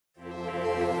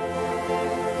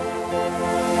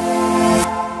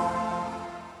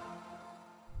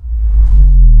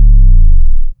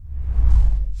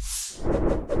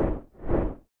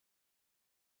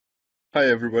Hi,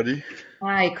 everybody.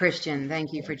 Hi, Christian.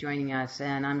 Thank you for joining us.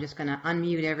 And I'm just going to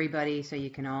unmute everybody so you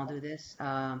can all do this.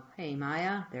 Hey,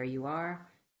 Maya, there you are.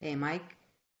 Hey, Mike.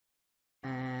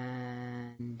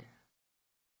 And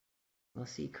we'll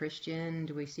see Christian.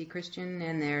 Do we see Christian?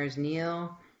 And there's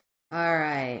Neil. All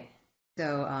right.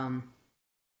 So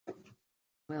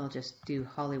we'll just do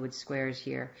Hollywood Squares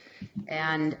here.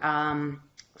 And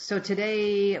so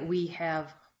today we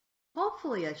have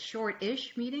hopefully a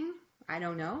short-ish meeting. I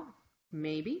don't know.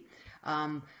 Maybe.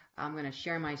 Um, I'm going to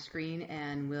share my screen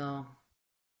and we'll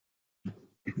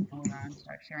hold on,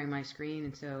 start sharing my screen.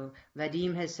 And so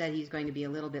Vadim has said he's going to be a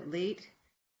little bit late.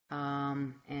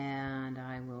 And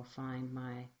I will find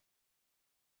my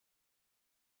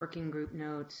working group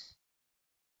notes.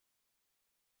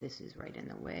 This is right in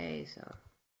the way. So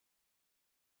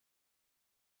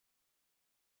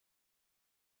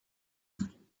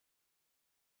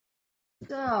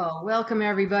welcome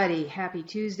everybody. Happy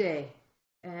Tuesday.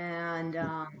 And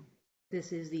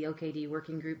this is the OKD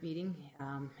Working Group meeting.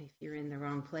 If you're in the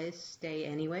wrong place, stay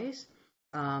anyways,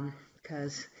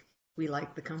 because we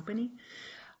like the company.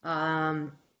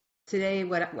 Um, Today,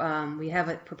 what we have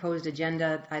a proposed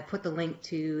agenda. I put the link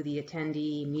to the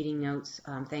attendee meeting notes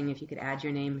thing. If you could add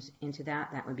your names into that,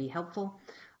 that would be helpful.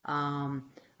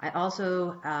 I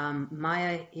also,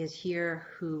 Maya is here,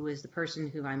 who is the person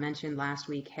who I mentioned last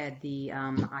week, had the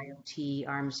IoT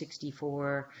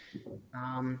ARM64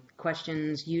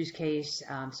 questions use case.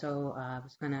 So I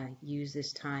was going to use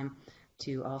this time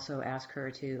to also ask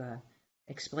her to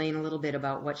explain a little bit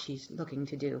about what she's looking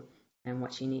to do and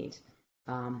what she needs.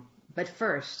 But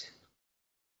first,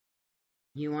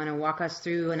 you want to walk us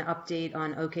through an update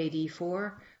on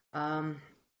OKD4,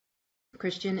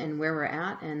 Christian, and where we're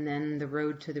at, and then the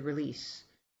road to the release.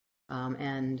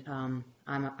 I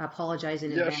apologize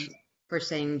in Yes. advance for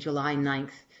saying July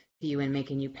 9th to you and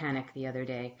making you panic the other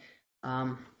day.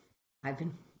 I've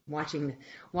been watching,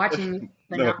 but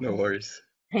No, not no worries.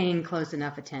 paying close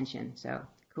enough attention. So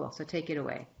cool. So take it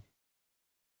away.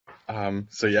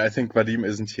 So yeah, I think Vadim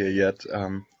isn't here yet.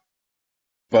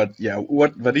 But yeah,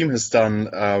 what Vadim has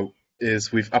done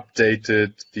is we've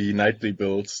updated the nightly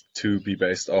builds to be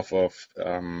based off of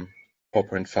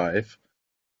 4.5.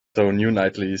 So new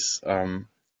nightlies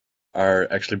are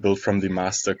actually built from the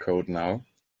master code now,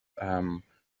 and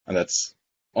that's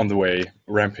on the way,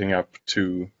 ramping up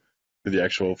to the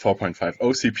actual 4.5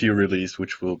 OCP release,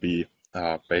 which will be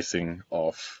basing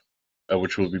off,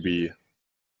 which will be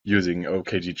using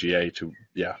OKDGA to,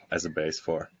 yeah, as a base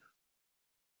for.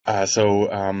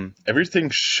 So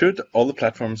everything all the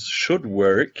platforms should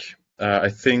work. I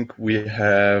think we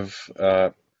have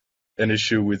an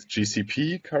issue with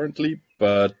GCP currently,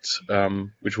 but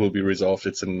which will be resolved.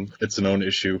 It's an own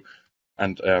issue,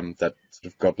 and that sort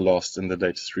of got lost in the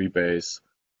latest rebase.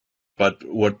 But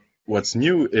what's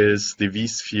new is the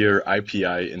vSphere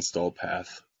IPI install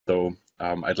path. So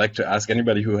I'd like to ask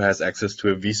anybody who has access to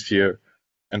a vSphere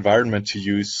environment to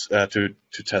use to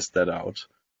test that out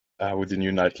with the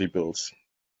new nightly builds.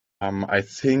 I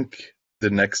think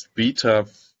the next beta,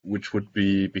 which would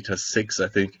be beta 6, I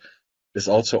think, is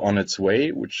also on its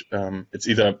way, which it's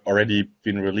either already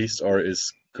been released or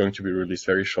is going to be released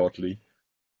very shortly.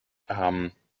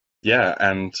 Yeah,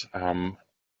 and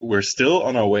we're still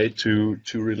on our way to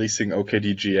releasing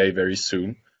OKDGA very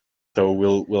soon. So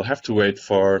we'll have to wait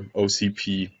for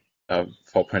OCP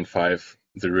 4.5,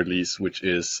 the release, which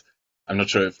is, I'm not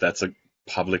sure if that's a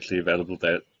publicly available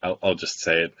date. I'll just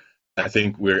say it. I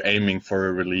think we're aiming for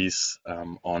a release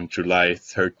on July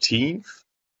 13th,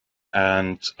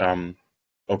 and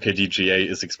OKDGA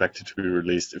is expected to be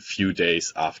released a few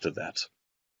days after that.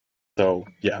 So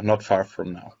yeah, not far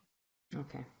from now.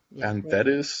 Okay. Yeah. And that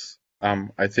is,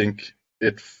 I think,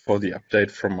 it for the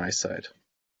update from my side.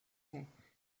 Okay.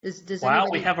 Does Wow,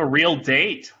 we anybody? have a real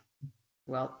date.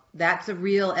 Well, that's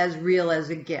real as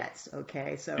it gets.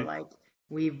 Okay, so like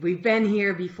we've been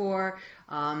here before.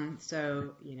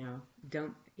 So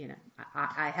don't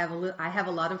I have I have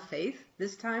a lot of faith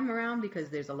this time around because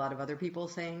there's a lot of other people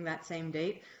saying that same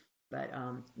date, but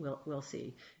we'll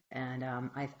see. And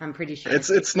I'm pretty sure it's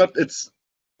It's not it's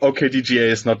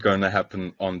OKDGA is not going to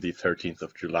happen on the 13th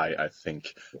of July, I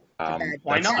think. a bad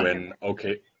Why That's bad not?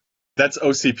 when that's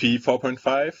OCP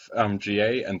 4.5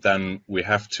 GA, and then we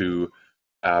have to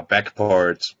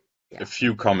backport a yeah.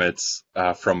 few commits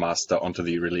from master onto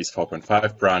the release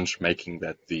 4.5 branch, making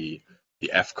that the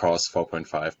FCOS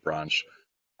 4.5 branch.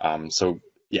 So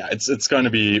yeah, it's going to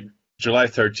be July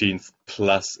 13th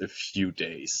plus a few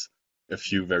days, a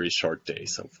few very short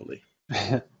days, hopefully.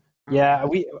 Yeah,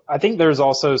 I think there's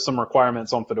also some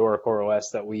requirements on Fedora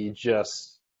CoreOS that we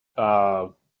just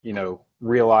you know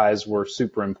realize were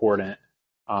super important.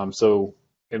 So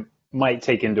it might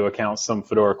take into account some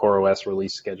Fedora CoreOS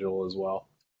release schedule as well.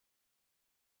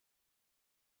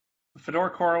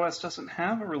 Fedora CoreOS doesn't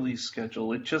have a release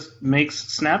schedule. It just makes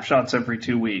snapshots every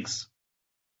 2 weeks.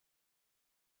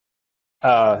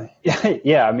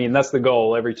 Yeah, I mean, that's the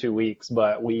goal every 2 weeks,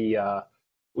 but we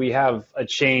have a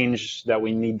change that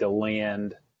we need to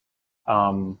land.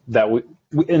 In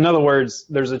other words,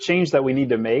 there's a change that we need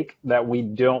to make that we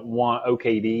don't want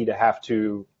OKD to have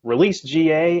to release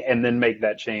GA and then make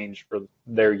that change for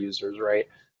their users, right?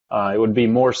 It would be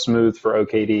more smooth for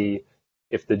OKD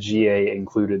if the GA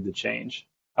included the change.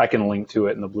 I can link to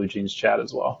it in the Blue Jeans chat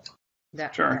as well.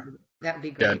 Sure. That would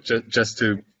be great. Yeah, just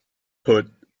to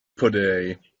put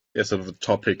a sort of a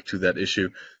topic to that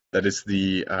issue, that is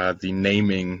the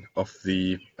naming of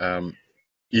the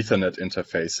Ethernet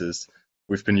interfaces.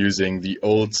 We've been using the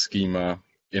old schema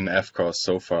in FCOS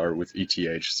so far with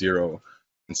ETH0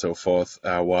 and so forth,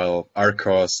 while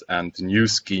RCOS and the new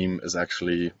scheme is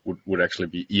would actually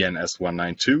be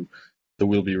ENS192. So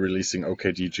we'll be releasing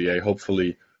OKDGA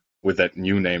hopefully with that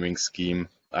new naming scheme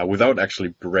without actually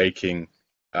breaking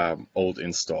old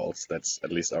installs. That's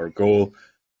at least our goal.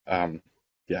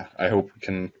 Yeah, I hope we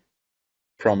can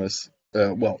promise.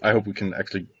 I hope we can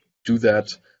actually do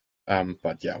that.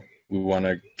 But yeah, we want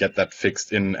to get that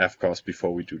fixed in FCOS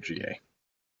before we do GA.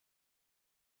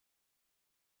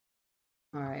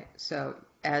 All right. So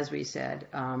as we said,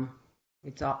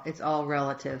 it's all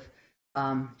relative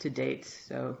to dates.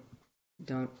 So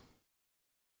don't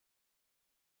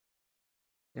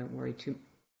worry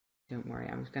Don't worry,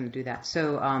 I'm just going to do that.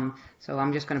 So I'm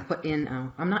just going to put in.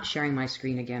 I'm not sharing my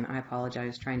screen again. I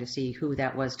apologize. Trying to see who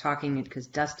that was talking, because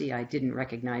Dusty, I didn't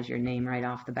recognize your name right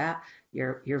off the bat.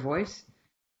 Your voice.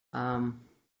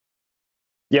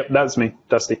 Yep, that's me,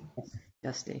 Dusty.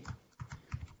 Dusty.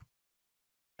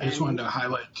 I just wanted to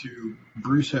highlight too.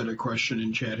 Bruce had a question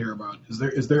in chat here about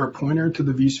is there a pointer to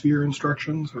the vSphere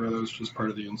instructions, or are those just part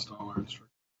of the installer instructions?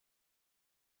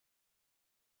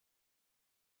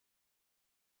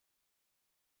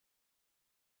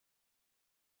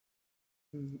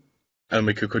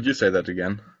 Elmika, could you say that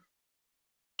again?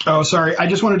 Oh, sorry. I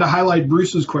just wanted to highlight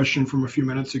Bruce's question from a few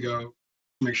minutes ago,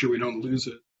 make sure we don't lose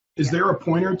it. Is there a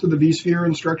pointer to the vSphere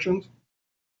instructions?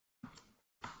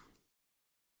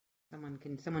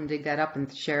 Someone dig that up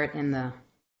and share it in the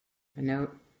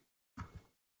note?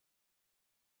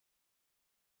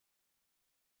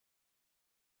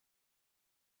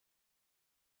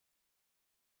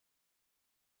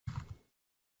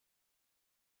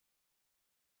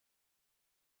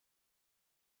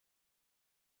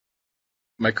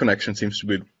 My connection seems to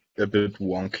be a bit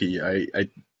wonky. I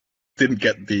didn't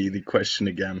get the question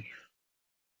again.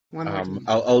 One more time.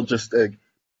 I'll just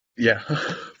yeah,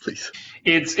 please.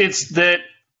 It's that.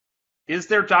 Is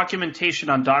there documentation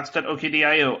on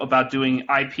docs.okdio about doing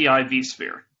IPI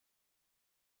vSphere?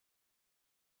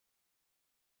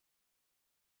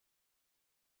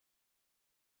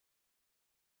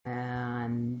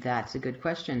 And that's a good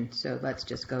question. So let's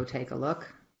just go take a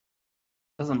look.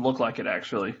 Doesn't look like it,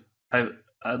 actually. I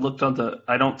looked on the.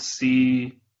 I don't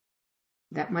see.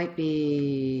 That might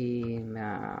be.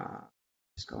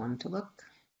 Just go on to look.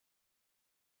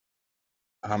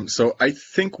 So I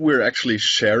think we're actually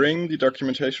sharing the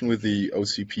documentation with the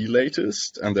OCP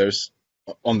latest, and there's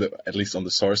at least on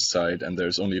the source side, and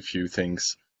there's only a few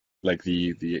things like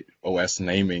the OS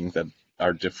naming that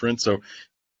are different. So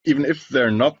even if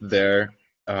they're not there,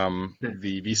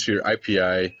 the vSphere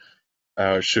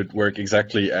IPI should work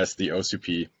exactly as the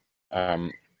OCP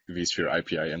vSphere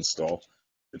IPI install.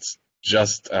 It's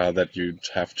just that you'd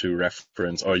have to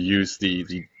reference or use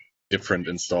the different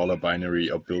installer binary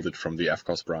or build it from the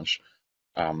FCOS branch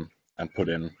and put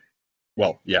in,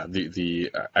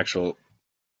 the actual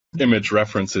image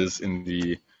references in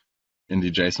the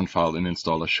JSON file in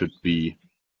installer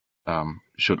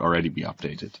should already be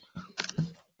updated.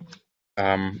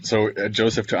 So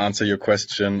Joseph, to answer your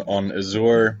question on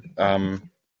Azure,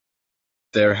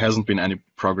 there hasn't been any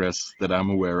progress that I'm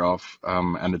aware of,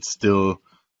 and it's still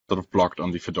sort of blocked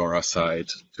on the Fedora side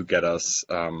to get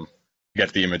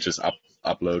the images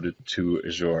uploaded to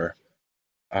Azure.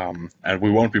 And we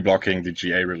won't be blocking the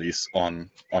GA release on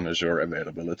Azure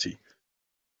availability.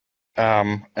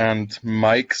 And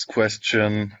Mike's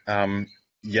question,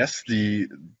 yes, the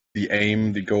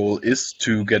goal is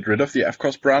to get rid of the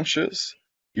FCOS branches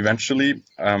eventually.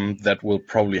 That will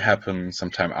probably happen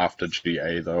sometime after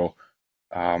GA though.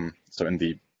 So in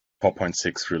the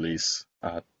 4.6 release,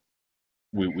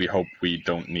 we hope we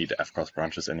don't need FCOS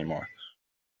branches anymore.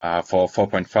 For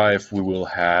 4.5, we will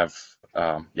have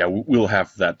we'll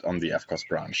have that on the FCOS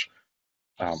branch.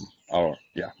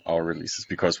 our releases,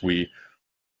 because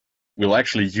we'll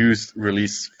actually use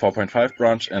release 4.5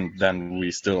 branch, and then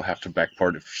we still have to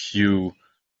backport a few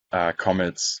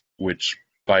commits, which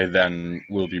by then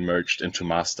will be merged into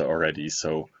master already.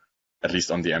 So at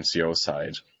least on the MCO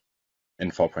side,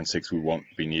 in 4.6 we won't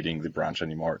be needing the branch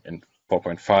anymore. In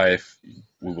 4.5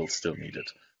 we will still need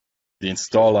it. The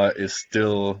installer is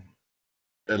still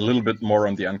a little bit more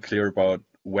on the unclear about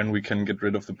when we can get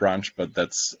rid of the branch, but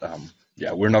that's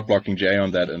we're not blocking GA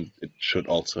on that, and it should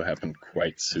also happen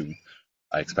quite soon.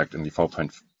 I expect in the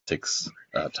 4.6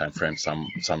 timeframe, some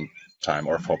time,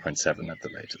 or 4.7 at the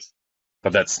latest.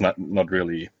 But that's not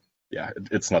really,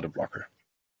 it's not a blocker.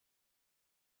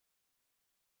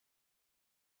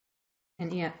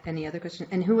 Any other question?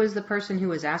 And who was the person who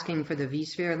was asking for the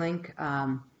vSphere link?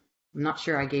 I'm not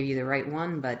sure I gave you the right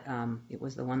one, but it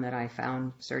was the one that I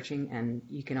found searching. And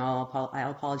you can all, I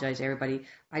apologize, everybody.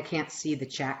 I can't see the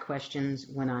chat questions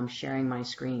when I'm sharing my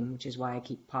screen, which is why I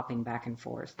keep popping back and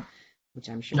forth, which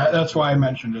I'm sure. That's why I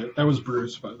mentioned it. That was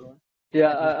Bruce, by the way.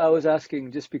 Yeah, I was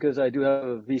asking just because I do have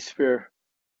a vSphere,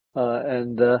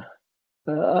 and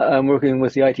I'm working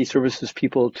with the IT services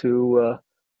people to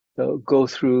go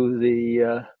through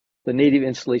the native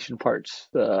installation parts.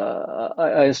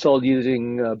 I installed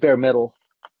using bare metal,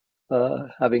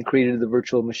 having created the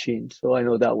virtual machine, so I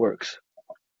know that works.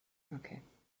 Okay,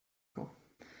 cool.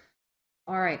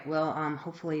 All right, well,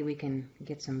 hopefully we can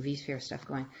get some vSphere stuff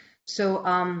going. So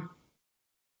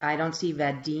I don't see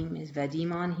Vadim. Is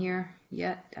Vadim on here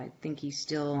yet? I think he's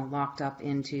still locked up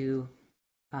into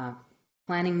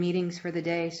planning meetings for the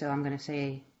day, so I'm going to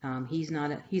say he's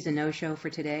a no-show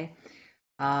for today.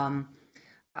 In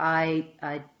light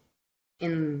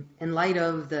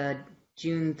of the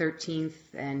June 13th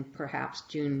and perhaps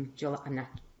July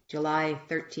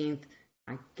 13th,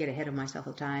 I get ahead of myself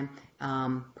all the time,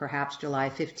 perhaps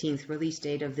July 15th release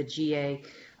date of the GA,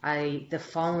 the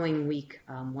following week,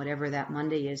 whatever that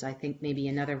Monday is, I think maybe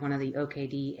another one of the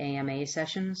OKD AMA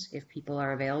sessions, if people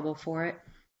are available for it.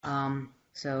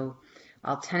 So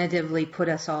I'll tentatively put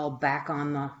us all back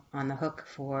on the hook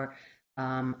for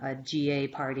a GA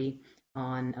party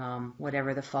on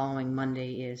whatever the following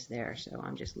Monday is there. So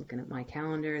I'm just looking at my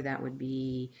calendar. That would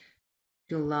be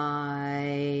July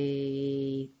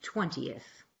 20th.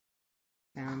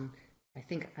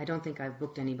 I don't think I've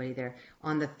booked anybody there.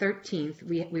 On the 13th,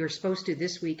 we were supposed to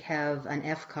this week have an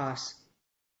FCOS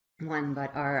one,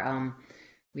 but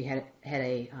we had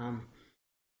a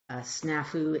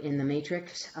snafu in the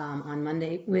matrix on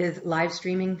Monday with live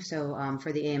streaming. So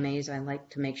for the AMAs, I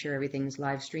like to make sure everything's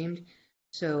live streamed.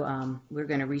 So we're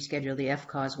going to reschedule the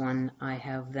FCOS one. I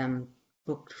have them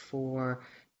booked for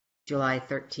July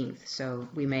 13th. So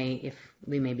we may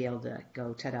be able to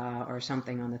go ta-da or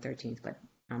something on the 13th, but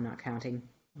I'm not counting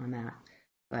on that.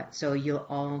 But so you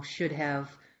all should have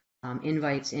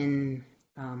invites in,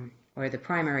 or the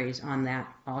primaries on that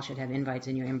all should have invites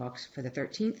in your inbox for the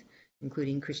 13th,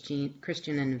 including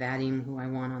Christian and Vadim, who I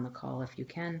want on the call if you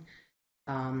can,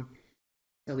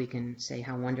 so we can say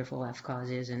how wonderful FCOS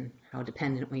is and how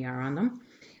dependent we are on them.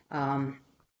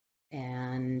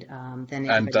 Then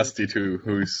Dusty too,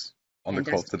 who's on the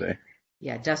call today.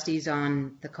 Yeah, Dusty's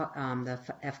on the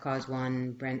FCOS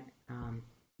one.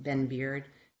 Ben Beard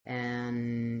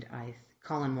and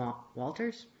Colin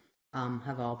Walters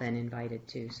have all been invited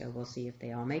too. So we'll see if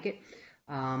they all make it.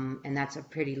 And that's a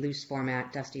pretty loose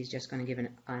format. Dusty's just going to give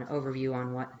an overview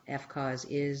on what FCOS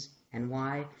is and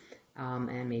why,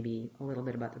 and maybe a little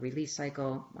bit about the release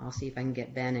cycle. I'll see if I can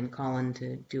get Ben and Colin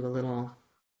to do a little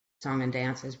song and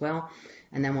dance as well,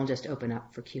 and then we'll just open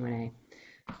up for Q&A.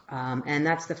 And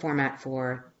that's the format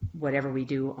for whatever we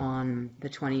do on the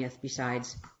 20th,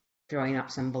 besides throwing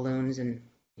up some balloons and,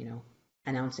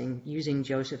 announcing, using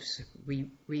Joseph's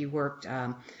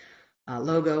reworked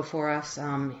logo for us,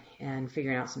 and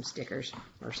figuring out some stickers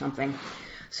or something.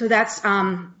 So that's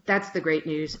the great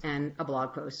news, and a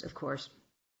blog post, of course.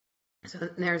 So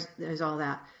there's all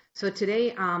that. So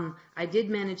today I did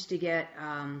manage to get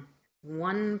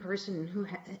one person who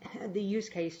had the use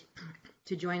case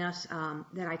to join us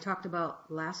that I talked about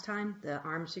last time, the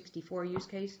ARM64 use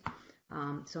case.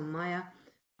 So Maya,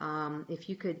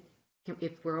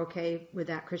 if we're okay with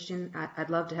that, Christian, I'd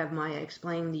love to have Maya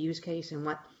explain the use case and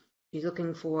what she's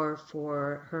looking for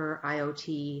her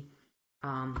IoT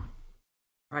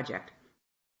project.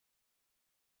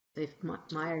 If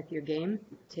Maya, if you're game,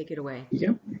 take it away.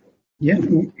 Yep. Yeah.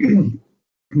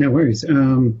 No worries.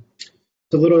 A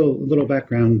little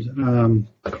background.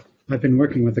 I've been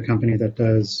working with a company that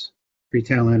does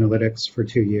retail analytics for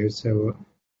 2 years. So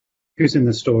who's in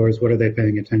the stores? What are they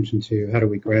paying attention to? How do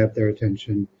we grab their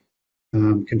attention?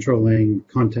 controlling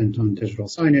content on digital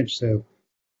signage. So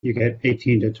you get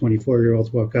 18 to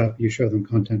 24-year-olds walk up, you show them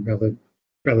content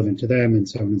relevant to them, and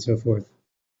so on and so forth.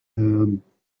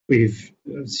 We've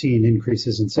seen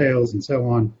increases in sales and so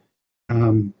on.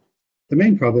 The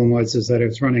main problem is that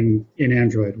it's running in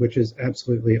Android, which is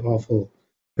absolutely awful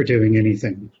for doing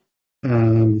anything.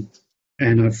 And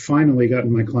I've finally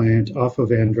gotten my client off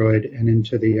of Android and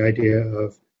into the idea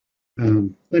of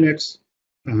Linux,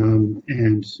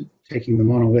 and taking the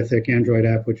monolithic Android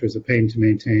app, which was a pain to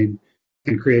maintain,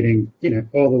 and creating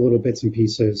all the little bits and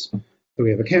pieces. So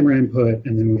we have a camera input,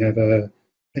 and then we have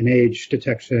an age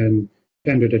detection,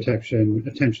 gender detection,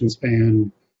 attention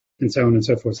span, and so on and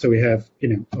so forth. So we have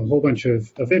a whole bunch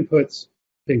of inputs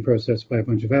being processed by a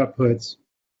bunch of outputs,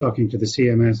 talking to the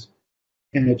CMS.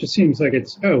 And it just seems like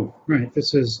it's, oh, right,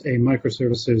 this is a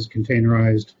microservices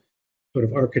containerized sort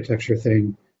of architecture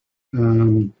thing.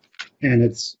 And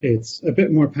it's a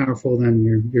bit more powerful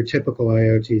than your typical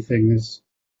IoT thing. This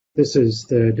is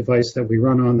the device that we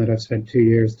run on that I've spent 2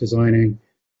 years designing.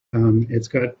 It's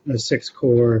got a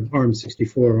 6-core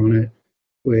ARM64 on it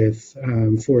with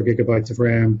 4 gigabytes of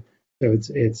RAM. So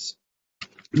it's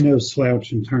no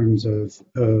slouch in terms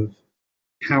of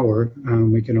power.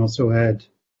 We can also add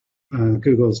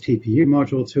Google's TPU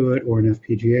module to it, or an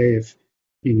FPGA if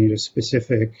you need a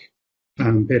specific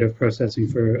bit of processing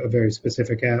for a very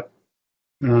specific app.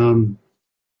 And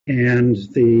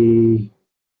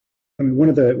one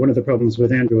of the problems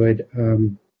with Android,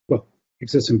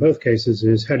 exists in both cases,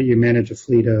 is how do you manage a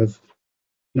fleet of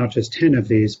not just 10 of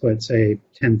these, but say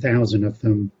 10,000 of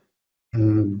them?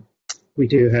 We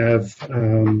do have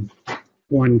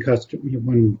one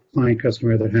client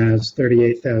customer that has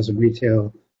 38,000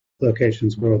 retail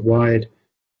locations worldwide.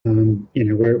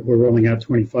 We're rolling out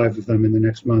 25 of them in the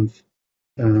next month,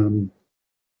 and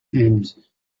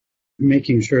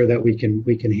making sure that we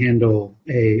can handle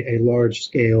a large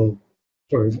scale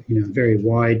or very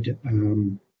wide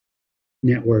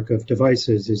network of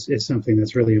devices is something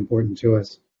that's really important to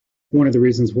us. One of the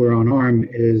reasons we're on ARM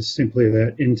is simply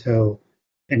that Intel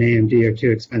and AMD are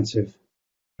too expensive,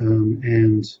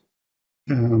 and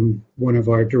one of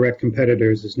our direct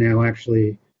competitors is now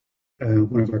actually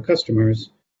one of our customers,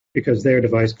 because their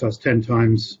device costs 10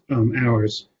 times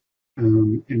ours,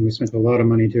 and we spent a lot of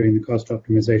money doing the cost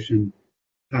optimization.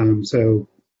 So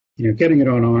getting it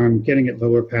on ARM, getting it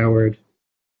lower powered,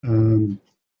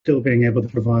 still being able to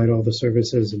provide all the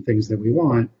services and things that we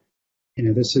want.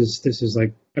 This is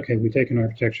like, okay, we take an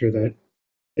architecture that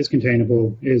is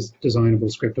containable, is designable,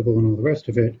 scriptable, and all the rest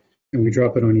of it, and we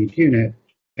drop it on each unit,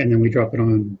 and then we drop it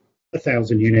on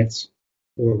 1,000 units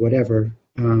or whatever.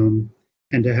 And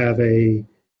to have a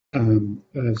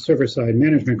server-side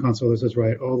management console that says,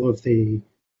 right, all of the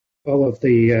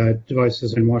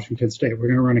devices in Washington State, we're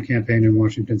going to run a campaign in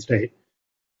Washington State.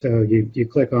 So you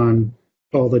click on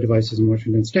all the devices in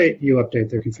Washington State, you update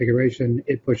their configuration,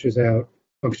 it pushes out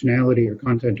functionality or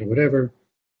content or whatever,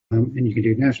 and you can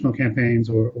do national campaigns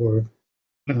or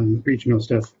regional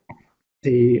stuff.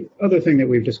 The other thing that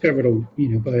we've discovered,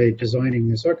 by designing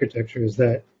this architecture, is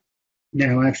that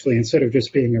now actually, instead of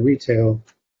just being a retail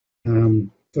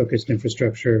focused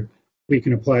infrastructure, we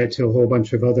can apply it to a whole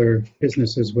bunch of other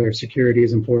businesses where security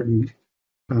is important,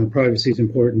 privacy is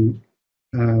important.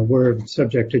 We're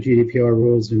subject to GDPR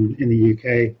rules in the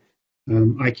UK.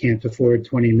 I can't afford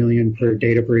 20 million per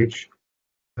data breach.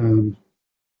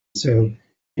 So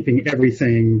keeping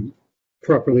everything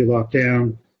properly locked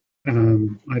down.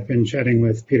 I've been chatting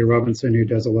with Peter Robinson, who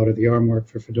does a lot of the ARM work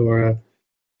for Fedora.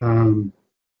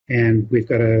 And we've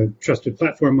got a trusted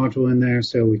platform module in there,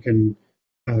 so we can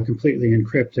completely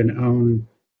encrypt and own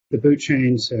the boot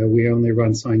chain. So we only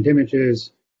run signed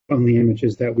images. Only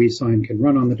images that we sign can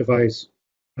run on the device.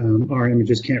 Our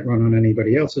images can't run on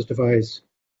anybody else's device,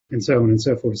 and so on and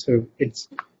so forth. So it's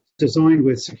designed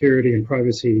with security and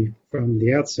privacy from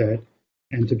the outset,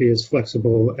 and to be as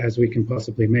flexible as we can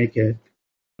possibly make it.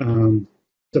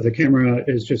 So the camera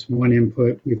is just one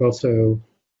input. We've also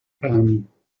been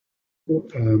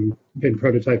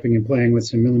prototyping and playing with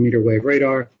some millimeter wave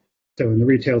radar. So in the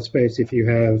retail space, if you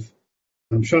have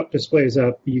shop displays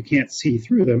up, you can't see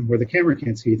through them, or the camera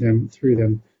can't see through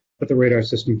them, but the radar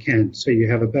system can. So you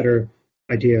have a better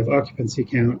idea of occupancy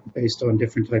count based on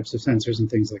different types of sensors and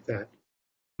things like that.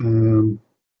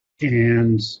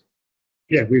 And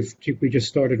yeah, we just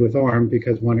started with ARM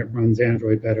because, one, it runs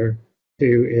Android better.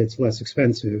 Two, it's less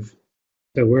expensive.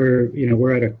 So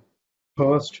we're at a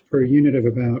cost per unit of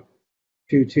about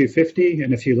 $250,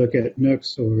 and if you look at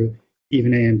Nooks or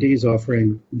even AMD's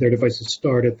offering, their devices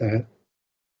start at that.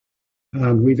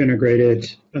 We've integrated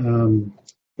a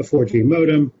 4G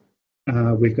modem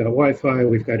We've got Wi-Fi,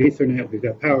 we've got Ethernet, we've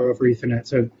got power over Ethernet.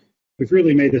 So we've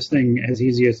really made this thing as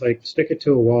easy as like stick it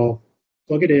to a wall,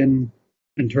 plug it in,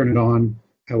 and turn it on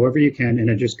however you can, and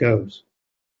it just goes.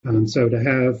 So to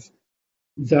have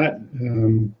that,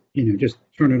 just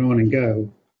turn it on and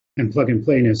go, and plug and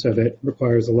playness of it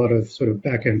requires a lot of sort of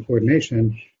back-end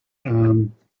coordination.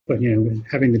 But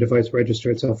having the device register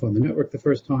itself on the network the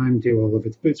first time, do all of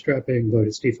its bootstrapping, load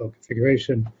its default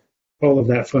configuration, all of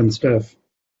that fun stuff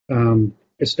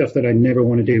is stuff that I never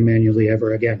want to do manually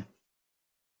ever again.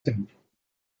 So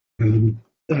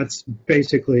that's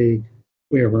basically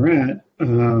where we're at.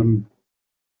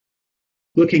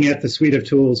 Looking at the suite of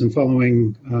tools and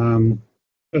following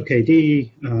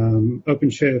OKD,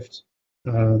 OpenShift,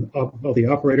 all the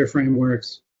operator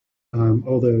frameworks,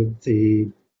 all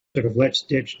the sort of let's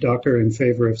ditch Docker in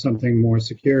favor of something more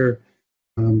secure.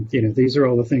 These are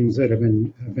all the things that have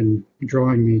been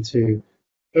drawing me to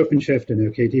OpenShift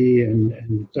and OKD,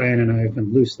 and Diane and I have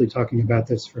been loosely talking about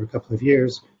this for a couple of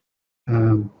years.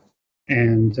 Now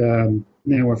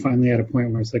we're finally at a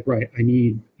point where it's like, right, I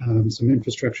need some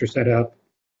infrastructure set up.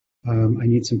 I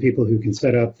need some people who can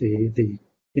set up the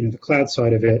cloud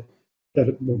side of it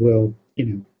that will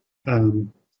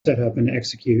set up and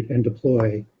execute and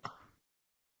deploy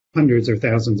hundreds or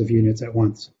thousands of units at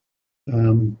once.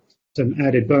 Some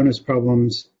added bonus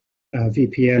problems: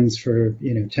 VPNs for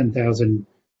 10,000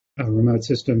 remote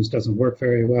systems doesn't work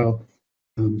very well.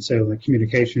 So like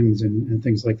communications and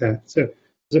things like that. So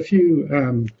there's a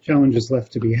few challenges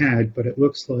left to be had, but it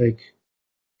looks like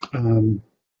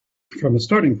from a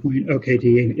starting point,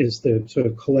 OKD is the sort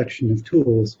of collection of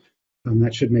tools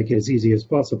that should make it as easy as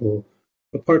possible,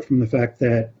 apart from the fact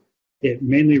that it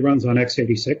mainly runs on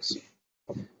x86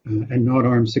 and not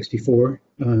ARM64.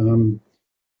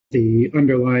 The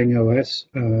underlying OS,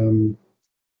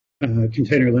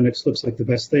 Container Linux, looks like the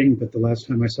best thing, but the last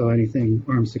time I saw anything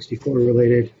ARM64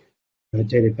 related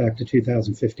dated back to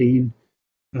 2015.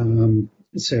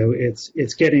 So it's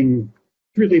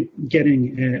really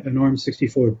getting an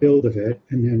ARM64 build of it,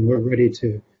 and then we're ready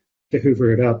to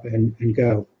hoover it up and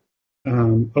go.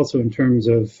 Also, in terms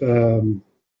of the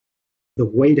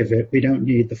weight of it, we don't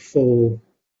need the full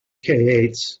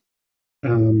K8's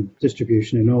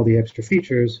distribution and all the extra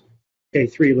features.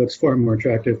 K3 looks far more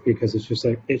attractive because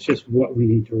it's just what we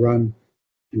need to run,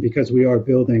 and because we are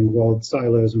building walled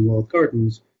silos and walled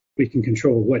gardens, we can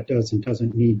control what does and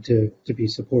doesn't need to be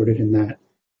supported in that.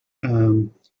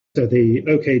 So the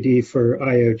OKD for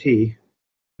IoT,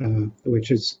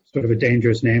 which is sort of a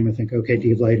dangerous name. I think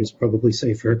OKD Lite is probably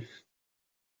safer.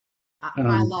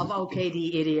 I love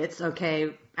OKD idiots.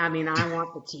 Okay, I mean I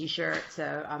want the T-shirt,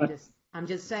 so I'm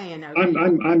just saying. Okay.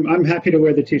 I'm happy to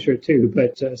wear the T-shirt too,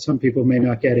 but some people may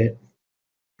not get it.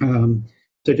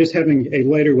 So just having a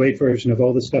lighter weight version of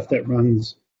all the stuff that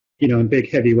runs, in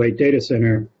big heavyweight data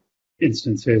center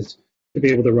instances to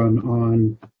be able to run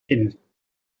on,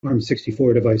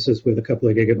 ARM64 devices with a couple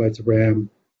of gigabytes of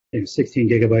RAM, 16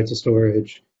 gigabytes of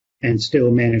storage, and still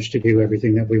manage to do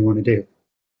everything that we want to do.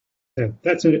 So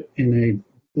that's it in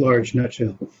a large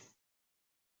nutshell.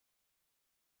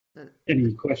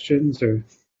 Any questions or?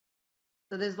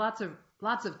 So there's lots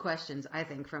of questions, I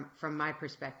think, from my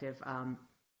perspective.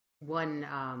 One,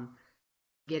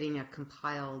 getting a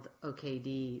compiled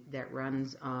OKD that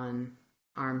runs on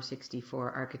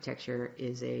ARM64 architecture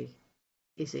is a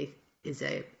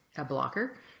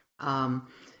blocker,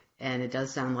 and it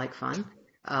does sound like fun.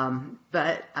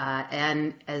 But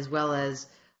and as well as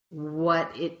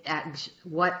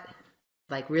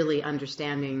really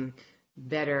understanding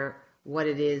better what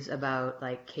it is about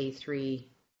like K3,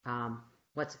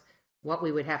 what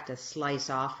we would have to slice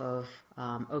off of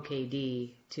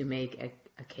OKD to make a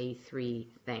K3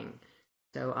 thing.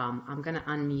 So I'm going to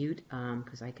unmute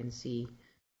because I can see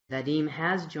Vadim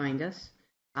has joined us.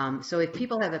 So if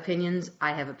people have opinions,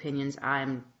 I have opinions.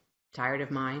 I'm tired of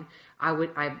mine.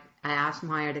 I asked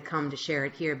Maya to come to share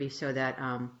it here so that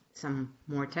some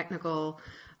more technical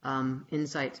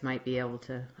insights might be able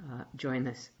to join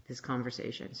this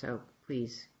conversation. So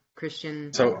please,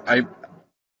 Christian. So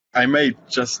I may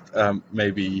just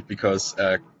maybe because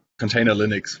Container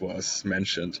Linux was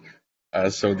mentioned.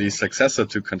 So the successor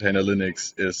to Container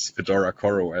Linux is Fedora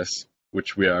CoreOS,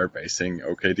 which we are basing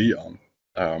OKD on.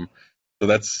 So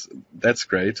that's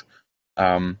great.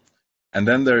 And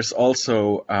then there's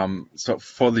also so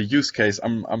for the use case,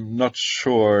 I'm not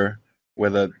sure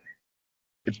whether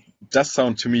it does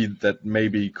sound to me that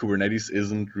maybe Kubernetes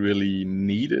isn't really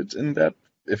needed in that,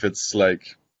 if it's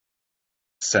like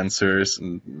sensors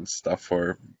and stuff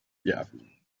for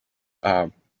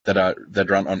that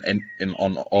run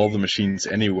on all the machines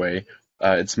anyway.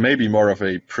 It's maybe more of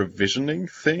a provisioning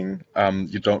thing.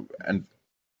 You don't, and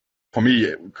for me,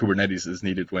 Kubernetes is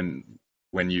needed when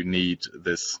you need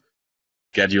this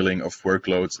scheduling of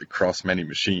workloads across many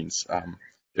machines.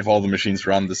 If all the machines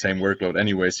run the same workload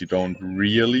anyways, you don't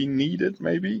really need it,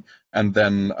 maybe. And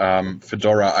then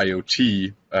Fedora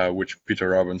IoT, which Peter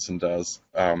Robinson does,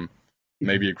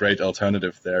 may be a great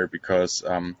alternative there, because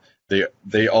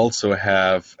they also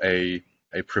have a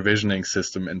provisioning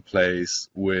system in place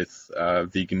with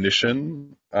the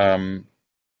ignition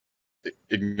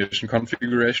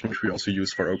configuration, which we also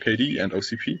use for OKD and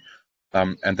OCP.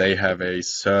 And they have a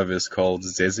service called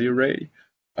Zezere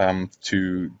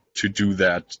to do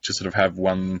that, to sort of have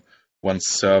one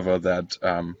server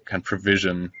that can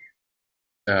provision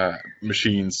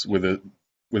machines with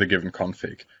a given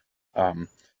config.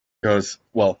 Because,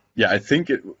 well, yeah, I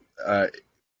think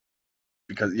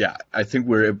I think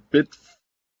we're a bit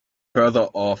further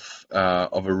off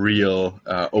of a real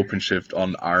OpenShift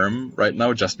on ARM right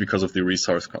now, just because of the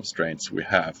resource constraints we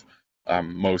have.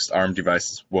 Most ARM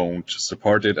devices won't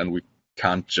support it, and we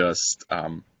can't just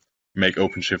make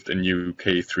OpenShift a new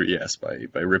K3s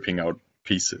by ripping out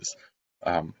pieces.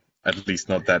 At least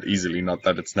not that easily. Not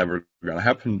that it's never going to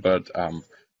happen, but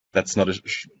that's not a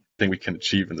thing we can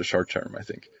achieve in the short term, I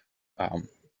think.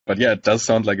 But yeah, it does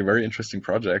sound like a very interesting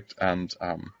project, and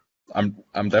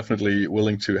I'm definitely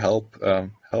willing to help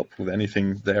with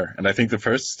anything there. And I think the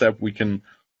first step we can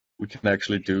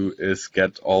actually do is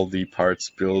get all the parts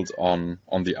built on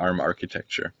the ARM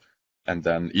architecture, and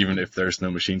then even if there's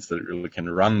no machines that really can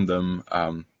run them,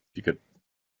 you could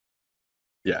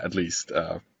at least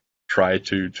try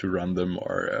to run them,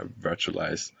 or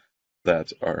virtualize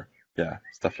that, or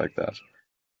stuff like that.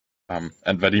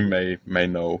 And Vadim may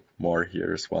know more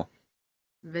here as well.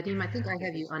 Vadim, I think I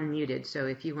have you unmuted, so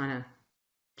if you want to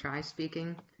try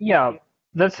speaking. Yeah,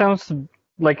 that sounds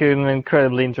like an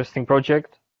incredibly interesting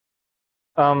project.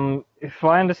 If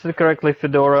I understood correctly,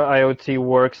 Fedora IoT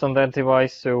works on that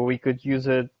device, so we could use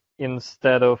it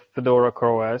instead of Fedora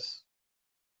CoreOS.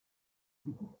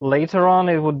 Later on,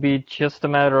 it would be just a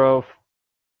matter of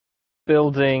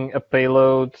building a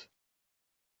payload,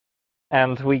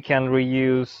 and we can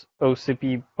reuse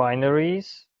OCP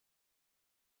binaries,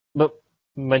 but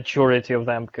majority of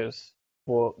them, because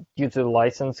due to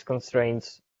license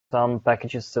constraints, some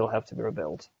packages still have to be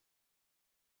rebuilt.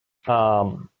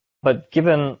 But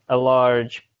given a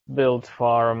large build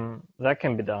farm, that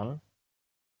can be done.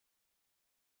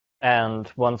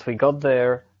 And once we got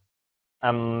there,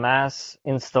 a mass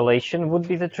installation would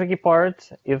be the tricky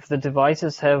part. If the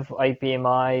devices have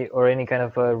IPMI or any kind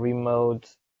of a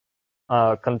remote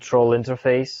control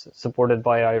interface supported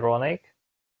by Ironic,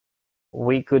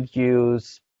 we could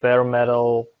use bare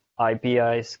metal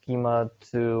IPI schema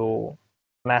to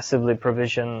massively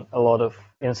provision a lot of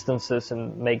instances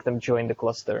and make them join the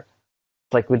cluster,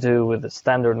 like we do with the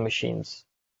standard machines.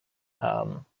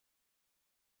 That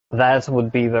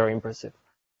would be very impressive.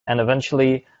 And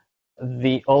eventually,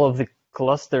 all of the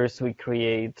clusters we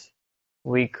create,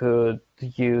 we could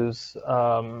use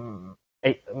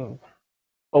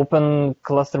Open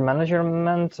Cluster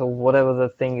Management, or whatever the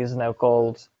thing is now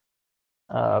called,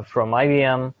 from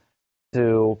IBM,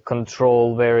 to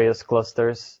control various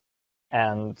clusters,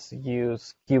 and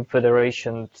use Kube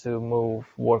Federation to move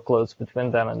workloads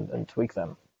between them and tweak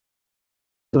them.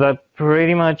 So that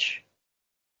pretty much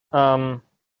solves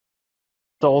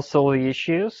all the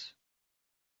issues,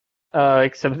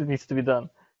 except it needs to be done.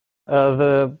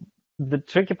 The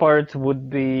tricky part would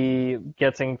be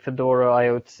getting Fedora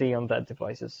IoT on that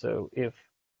devices. So if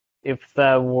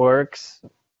that works,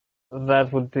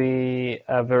 that would be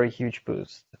a very huge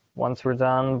boost. Once we're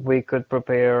done, we could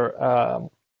prepare a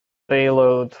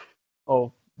payload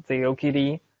of the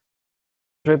OKD,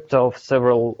 stripped of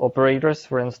several operators.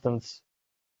 For instance,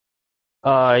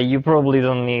 you probably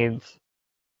don't need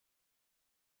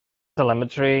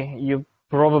telemetry. You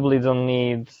probably don't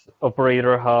need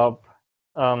operator hub.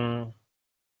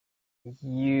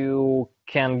 You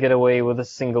can get away with a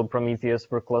single Prometheus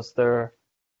per cluster,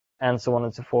 and so on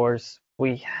and so forth.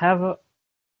 We have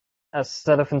a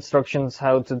set of instructions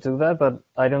how to do that, but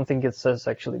I don't think it's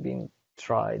actually being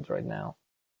tried right now.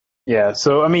 Yeah,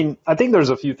 so I mean, I think there's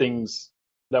a few things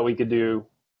that we could do.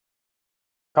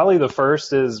 Probably the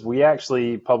first is we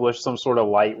actually publish some sort of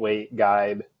lightweight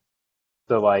guide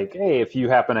to, like, hey, if you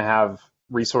happen to have a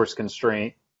resource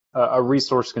constrained,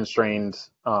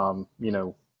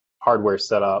 hardware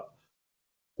setup,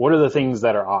 what are the things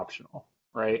that are optional,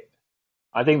 right?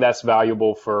 I think that's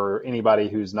valuable for anybody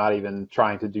who's not even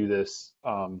trying to do this,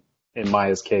 in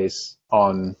Maya's case,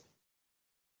 on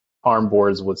ARM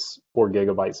boards with 4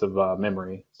 gigabytes of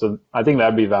memory. So I think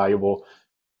that'd be valuable.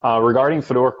 Regarding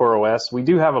Fedora CoreOS, we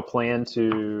do have a plan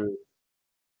to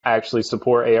actually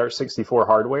support AR64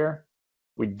 hardware.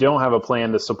 We don't have a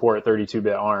plan to support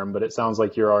 32-bit ARM, but it sounds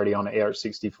like you're already on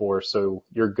AR64, so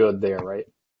you're good there, right?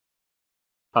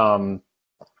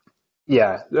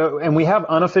 Yeah, and we have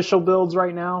unofficial builds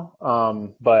right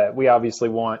now, but we obviously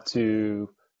want to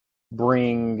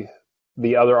bring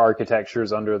the other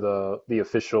architectures under the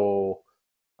official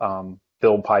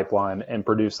build pipeline and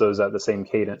produce those at the same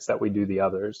cadence that we do the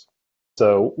others.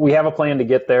 So we have a plan to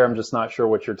get there. I'm just not sure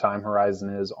what your time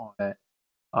horizon is on it.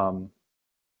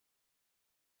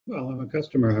 Well, I'm a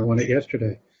customer. I want it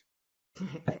yesterday.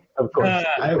 Of course.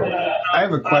 I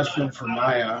have a question for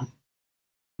Maya,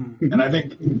 and I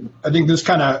think this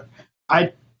kind of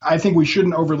I think we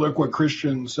shouldn't overlook what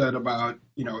Christian said about,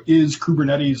 is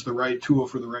Kubernetes the right tool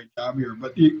for the right job here?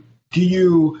 But do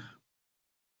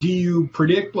you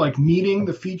predict like needing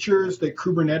the features that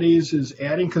Kubernetes is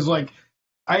adding? Because like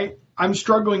I'm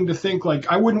struggling to think, like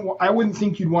I wouldn't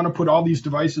think you'd want to put all these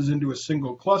devices into a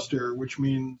single cluster, which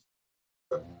means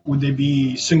would they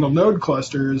be single node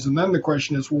clusters? And then the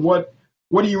question is, well,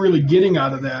 what are you really getting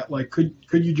out of that? Like could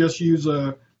you just use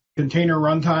a container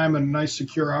runtime and a nice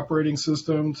secure operating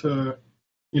system to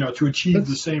achieve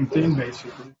the same thing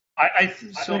basically? I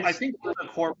think one of the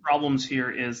core problems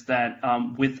here is that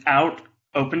without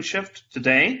OpenShift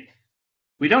today,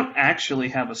 we don't actually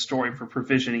have a story for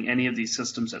provisioning any of these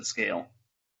systems at scale,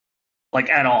 like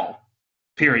at all,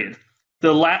 period.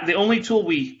 The only tool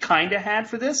we kind of had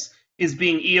for this is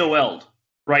being EOL'd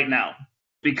right now,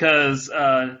 because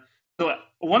so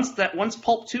once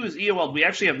Pulp 2 is EOL'd, we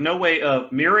actually have no way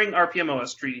of mirroring RPM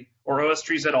OS tree or OS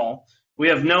trees at all. We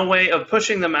have no way of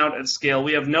pushing them out at scale.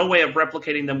 We have no way of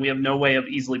replicating them. We have no way of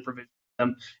easily provisioning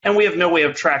them. And we have no way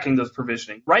of tracking those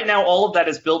provisioning. Right now, all of that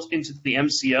is built into the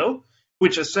MCO,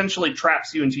 which essentially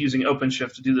traps you into using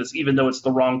OpenShift to do this, even though it's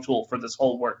the wrong tool for this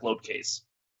whole workload case.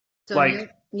 So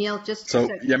Neil, just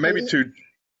maybe to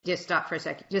just stop for a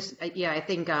second. I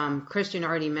think Christian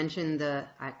already mentioned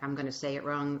I'm going to say it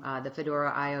wrong. The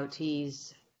Fedora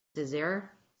IoT's Caesar.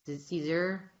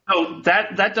 Oh,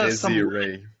 that does some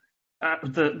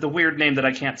the weird name that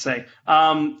I can't say.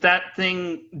 That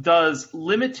thing does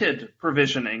limited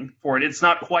provisioning for it. It's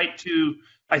not quite to,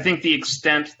 I think, the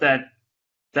extent that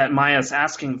Maya's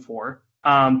asking for,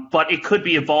 but it could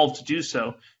be evolved to do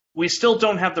so. We still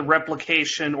don't have the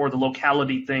replication or the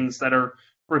locality things that are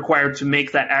required to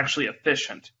make that actually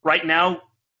efficient. Right now,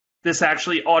 this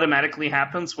actually automatically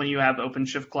happens when you have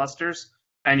OpenShift clusters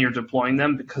and you're deploying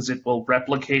them, because it will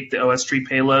replicate the OS tree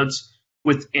payloads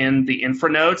within the infra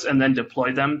nodes and then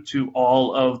deploy them to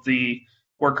all of the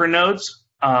worker nodes,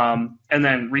 and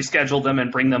then reschedule them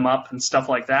and bring them up and stuff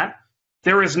like that.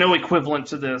 There is no equivalent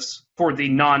to this for the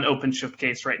non-OpenShift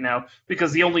case right now,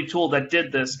 because the only tool that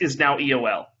did this is now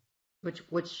EOL.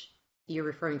 Which you're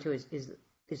referring to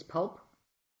is Pulp?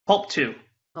 Pulp 2.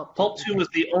 Pulp 2 was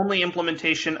the only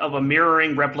implementation of a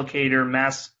mirroring replicator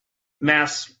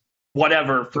mass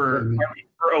whatever for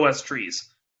OS trees.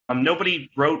 Nobody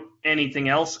wrote anything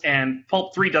else, and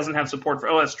Pulp 3 doesn't have support for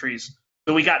OS trees,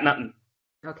 so we got nothing.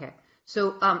 Okay,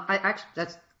 so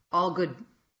that's all good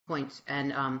points,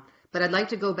 and but I'd like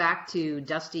to go back to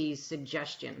Dusty's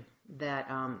suggestion that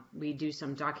we do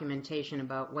some documentation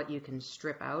about what you can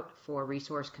strip out for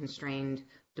resource-constrained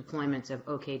deployments of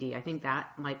OKD. I think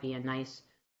that might be a nice,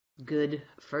 good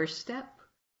first step.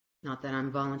 Not that I'm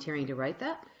volunteering to write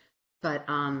that, but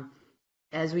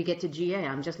as we get to GA,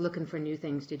 I'm just looking for new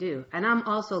things to do. And I'm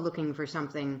also looking for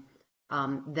something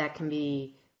that can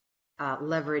be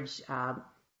leveraged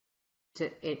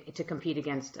to compete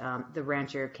against the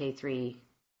Rancher K3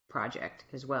 project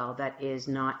as well, that is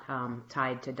not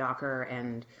tied to Docker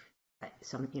and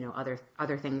some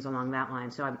other things along that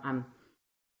line. So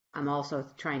I'm also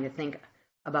trying to think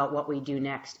about what we do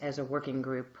next as a working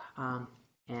group,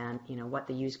 and what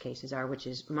the use cases are, which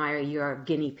is, Maya, you're a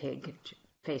guinea pig,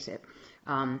 face it,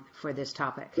 for this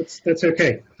topic. That's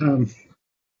okay.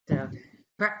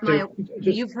 Maya,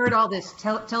 you've heard all this.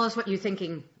 Tell us what you're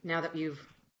thinking now that you've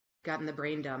gotten the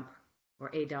brain dump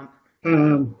or a dump.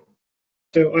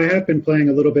 So I have been playing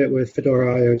a little bit with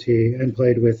Fedora IoT and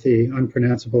played with the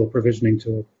unpronounceable provisioning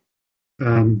tool.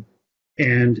 And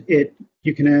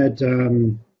you can add,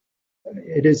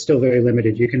 it is still very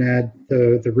limited. You can add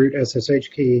the root SSH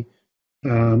key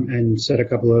and set a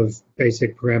couple of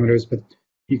basic parameters, but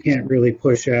you can't really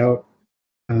push out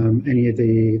any of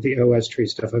the OS tree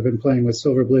stuff. I've been playing with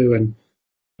Silverblue and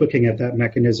looking at that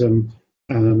mechanism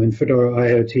in Fedora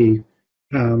IoT.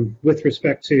 With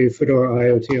respect to Fedora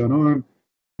IoT on ARM,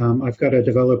 I've got a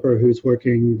developer who's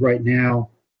working right now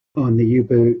on the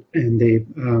U-boot, and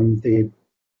the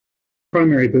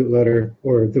primary bootloader,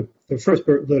 or the first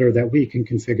bootloader that we can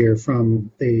configure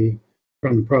from the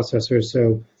processor.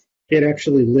 So it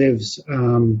actually lives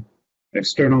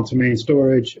external to main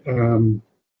storage, and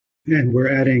we're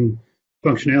adding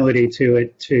functionality to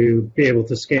it to be able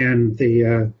to scan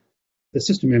the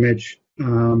system image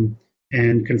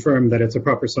and confirm that it's a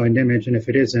proper signed image, and if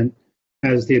it isn't,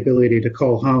 has the ability to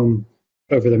call home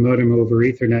over the modem over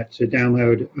Ethernet to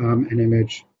download an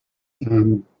image,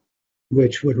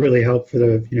 which would really help for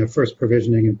the first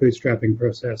provisioning and bootstrapping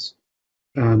process.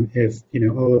 If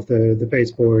all of the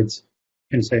baseboards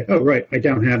can say, oh right, I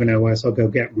don't have an OS, I'll go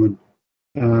get one.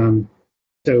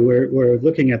 So we're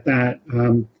looking at that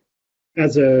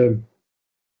as the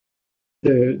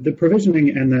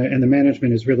provisioning and the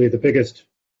management is really the biggest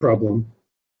problem.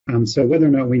 So whether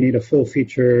or not we need a full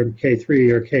feature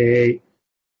K3 or K8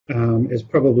 is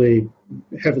probably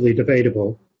heavily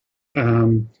debatable.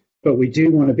 But we do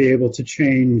want to be able to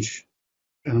change,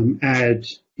 add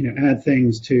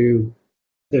things to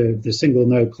the single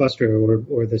node cluster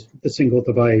or the single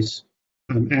device,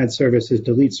 add services,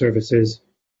 delete services,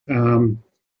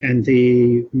 and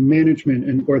the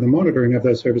management or the monitoring of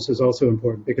those services is also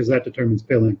important because that determines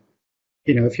billing.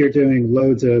 If you're doing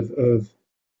loads of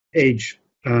age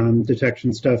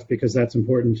detection stuff because that's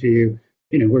important to you,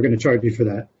 we're going to charge you for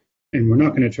that, and we're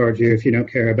not going to charge you if you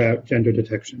don't care about gender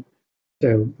detection.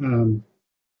 So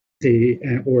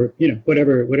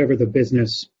whatever the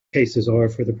business cases are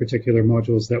for the particular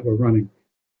modules that we're running.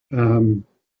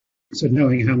 So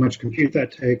knowing how much compute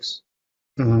that takes,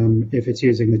 if it's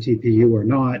using the TPU or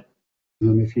not,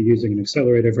 if you're using an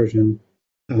accelerator version,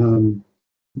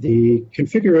 the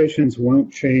configurations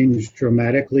won't change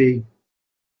dramatically.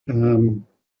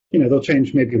 They'll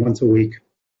change maybe once a week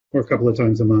or a couple of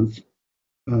times a month.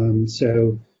 And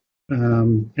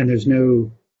there's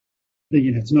no,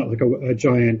 it's not like a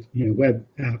giant, web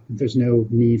app. There's no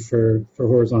need for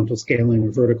horizontal scaling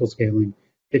or vertical scaling.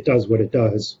 It does what it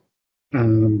does.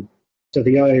 So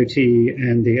the IoT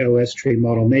and the OS tree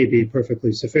model may be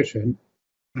perfectly sufficient,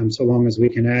 so long as we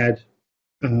can add,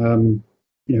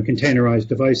 containerized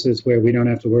devices where we don't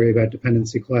have to worry about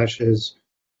dependency clashes.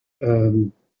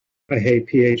 I hate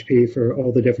PHP for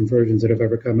all the different versions that have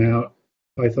ever come out.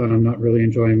 Python I'm not really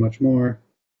enjoying much more.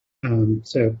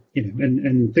 So,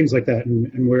 and things like that,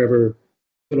 and wherever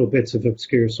little bits of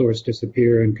obscure source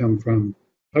disappear and come from,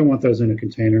 I want those in a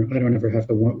container. I don't ever have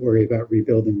to worry about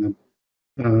rebuilding them.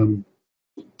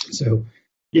 So,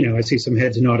 I see some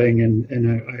heads nodding, and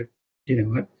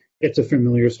it's a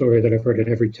familiar story that I've heard at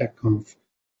every TechConf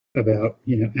about,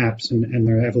 apps and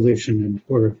their evolution and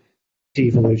or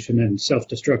devolution and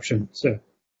self-destruction. So,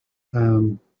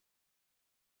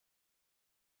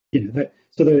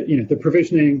 the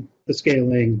provisioning, the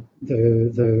scaling,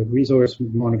 the resource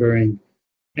monitoring,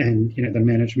 and the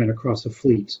management across a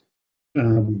fleet.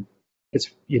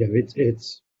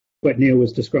 It's what Neil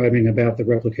was describing about the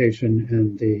replication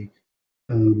and the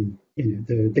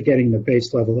getting the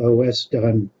base level OS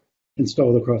done,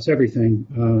 installed across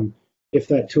everything. If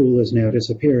that tool is now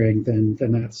disappearing, then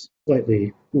that's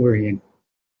slightly worrying.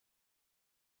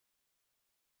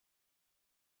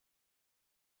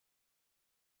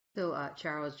 So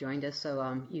Charo has joined us.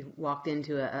 So you walked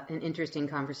into an interesting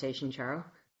conversation, Charo.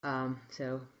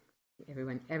 So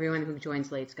everyone who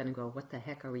joins late is going to go, "What the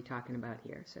heck are we talking about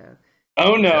here?" So.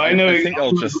 Oh no, I know. I think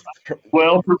I'll just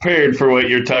well prepared for what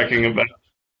you're talking about.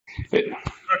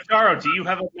 Charo, do you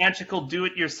have a magical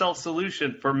do-it-yourself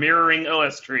solution for mirroring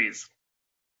OS trees?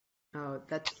 Oh,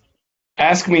 that's.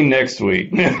 Ask me next week.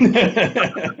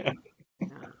 I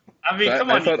mean, come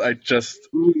on. I thought I'd just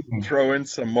throw in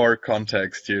some more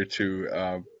context here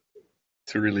to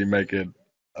really make it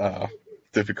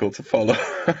difficult to follow.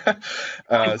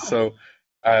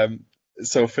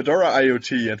 So Fedora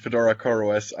IoT and Fedora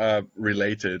CoreOS are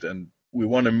related, and we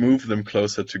want to move them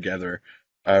closer together.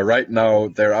 Right now,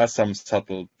 there are some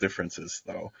subtle differences,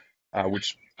 though,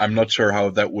 which I'm not sure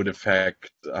how that would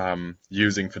affect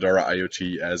using Fedora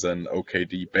IoT as an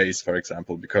OKD base, for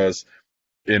example, because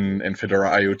in Fedora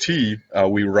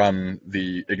IoT, we run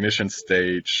the ignition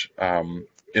stage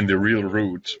in the real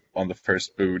root on the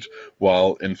first boot,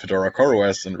 while in Fedora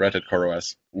CoreOS and Red Hat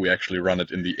CoreOS, we actually run it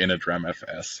in the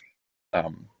initramfs.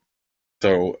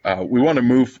 So we want to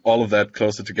move all of that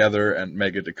closer together and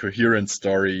make it a coherent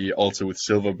story, also with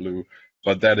Silverblue,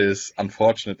 but that is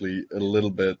unfortunately a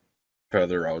little bit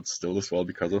further out still as well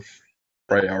because of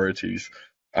priorities.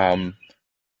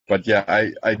 But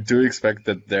yeah, I do expect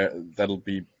that that'll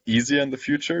be easier in the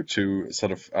future to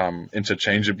sort of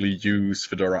interchangeably use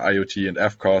Fedora IoT and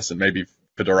FCOS and maybe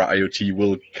Fedora IoT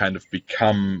will kind of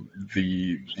become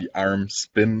the ARM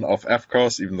spin of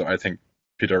FCOS, even though I think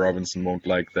Peter Robinson won't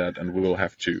like that, and we will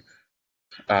have to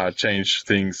change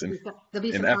things in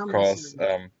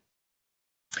FCOS.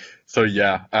 So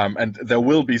yeah, and there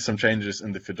will be some changes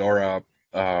in the Fedora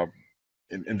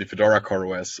in the Fedora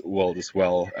CoreOS world as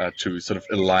well to sort of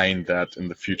align that in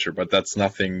the future. But that's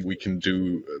nothing we can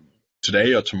do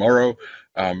today or tomorrow.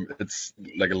 It's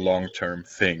like a long-term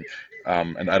thing,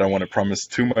 and I don't want to promise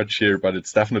too much here, but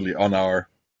it's definitely on our,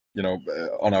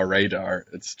 on our radar.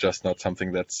 It's just not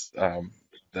something that's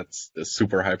a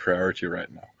super high priority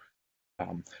right now.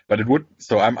 But it would.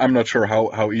 So I'm not sure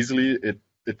how easily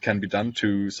it can be done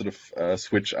to sort of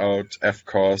switch out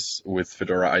FCOS with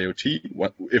Fedora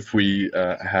IoT if we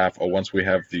once we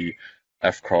have the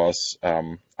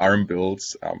FCOS ARM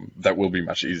builds. That will be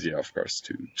much easier, of course,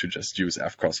 to just use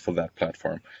FCOS for that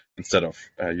platform instead of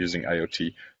using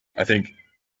IoT. I think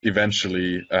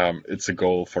eventually it's a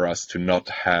goal for us to not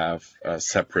have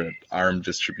separate ARM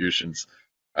distributions,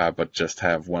 but just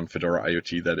have one Fedora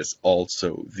IoT that is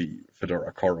also the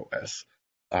Fedora CoreOS.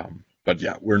 But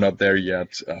yeah, we're not there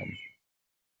yet.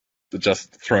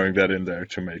 Just throwing that in there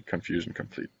to make confusion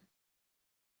complete.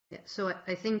 Yeah, so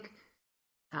I think,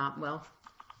 well,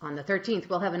 on the 13th,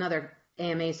 we'll have another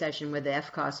AMA session with the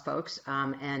FCOS folks,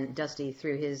 and Dusty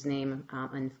threw his name,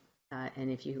 and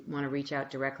if you want to reach out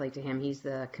directly to him, he's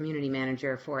the community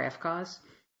manager for FCOS,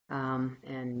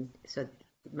 and so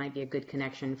it might be a good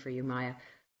connection for you, Maya.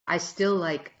 I still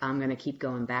I'm going to keep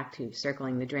going back to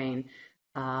circling the drain.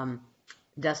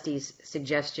 Dusty's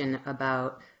suggestion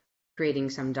about creating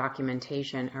some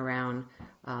documentation around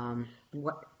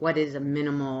what is a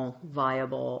minimal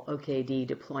viable OKD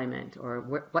deployment, or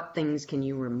what things can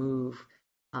you remove.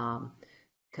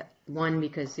 One,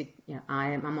 because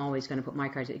I'm always going to put my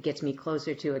cards. It gets me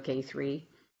closer to a K3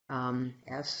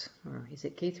 S, or is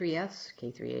it K3S,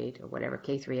 K38, or whatever,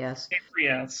 K3S.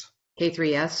 K3S.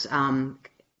 K3S.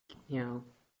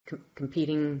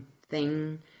 Competing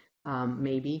thing,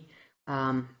 maybe.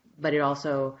 But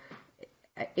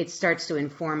it starts to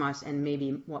inform us, and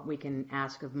maybe what we can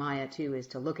ask of Maya too is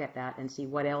to look at that and see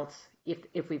what else,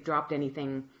 if we've dropped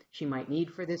anything she might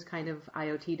need for this kind of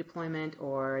IoT deployment,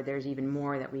 or there's even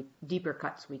more deeper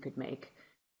cuts we could make.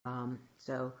 I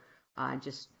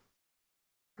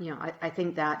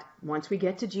think that once we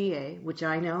get to GA, which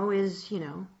I know is,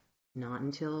 not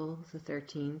until the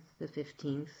 13th, the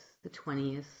 15th, the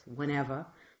 20th, whenever.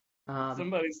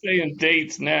 Somebody's saying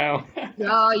dates now.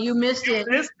 Oh, you missed it.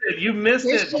 You missed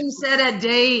it. Christian said a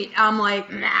date. I'm like,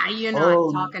 nah, you're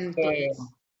not talking dates.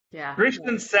 Yeah.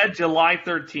 Christian said July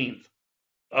 13th.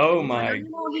 Oh my!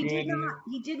 No, he did not.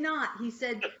 He did not. He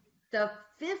said the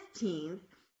 15th,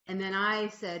 and then I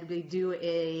said we do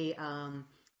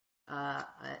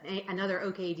another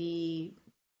OKD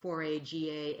for a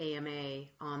GA AMA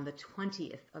on the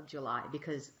 20th of July,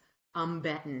 because I'm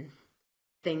betting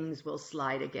things will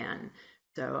slide again.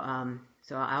 So I'll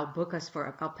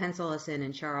I'll pencil us in,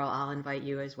 and Charles, I'll invite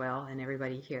you as well, and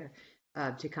everybody here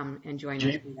to come and join us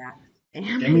for that.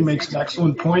 Jamie makes an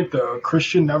excellent point, though.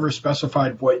 Christian never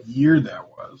specified what year that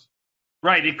was.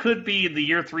 Right, it could be the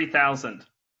year 3000.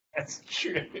 That's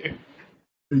true.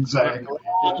 Exactly.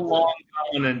 Long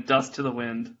gone and dust to the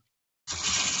wind.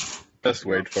 Just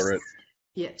wait for it.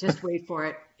 Yeah, just wait for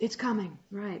it. It's coming,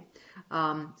 right?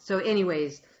 So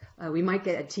anyways, we might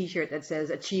get a T-shirt that says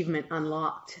 "Achievement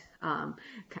Unlocked."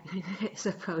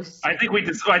 Supposed. I think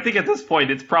at this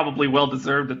point it's probably well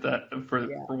deserved for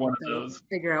one of those.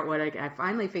 Figure out what I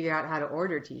finally figure out how to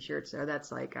order T-shirts. So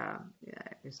that's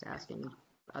just asking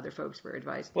other folks for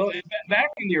advice. Well,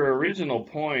 back in your original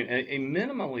point, a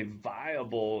minimally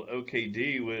viable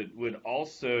OKD would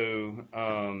also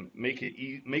make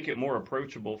it more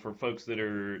approachable for folks that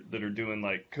are doing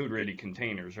like code ready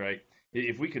containers, right?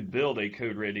 If we could build a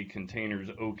code ready containers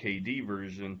OKD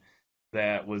version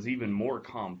that was even more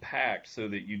compact, so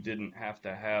that you didn't have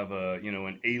to have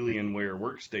an Alienware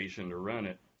workstation to run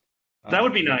it. That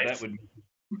would be nice. That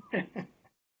would.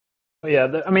 Yeah,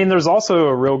 there's also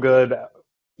a real good,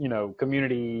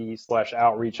 community /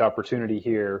 outreach opportunity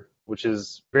here, which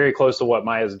is very close to what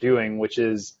Maya's doing, which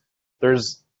is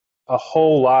there's a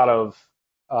whole lot of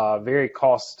very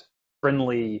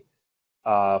cost-friendly,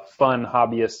 fun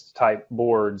hobbyist type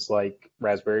boards like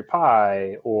Raspberry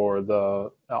Pi, or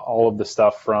all of the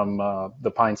stuff from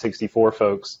the Pine 64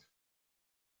 folks.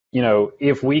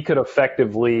 If we could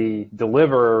effectively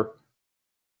deliver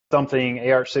something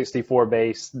AArch64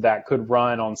 based that could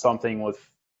run on something with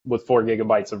 4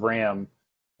 gigabytes of RAM,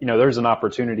 there's an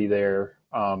opportunity there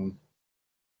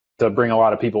to bring a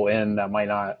lot of people in that might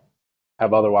not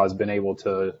have otherwise been able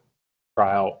to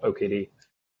try out OKD.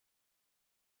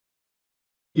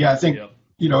 Yeah, I think,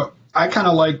 Yep.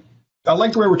 I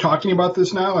like the way we're talking about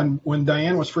this now. And when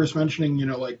Diane was first mentioning,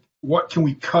 like, what can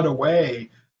we cut away?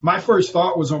 My first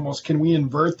thought was almost, can we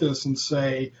invert this and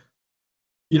say,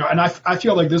 and I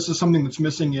feel like this is something that's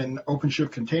missing in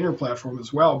OpenShift Container Platform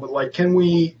as well, but like, can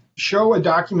we show a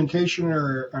documentation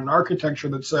or an architecture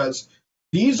that says,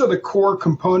 these are the core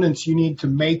components you need to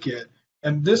make it,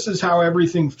 and this is how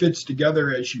everything fits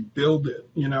together as you build it,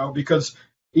 because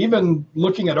even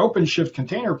looking at OpenShift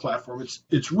Container Platform,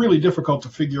 it's really difficult to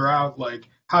figure out, like,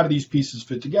 how do these pieces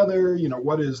fit together?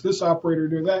 What does this operator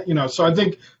do that? So I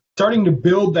think starting to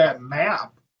build that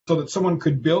map so that someone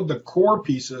could build the core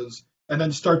pieces and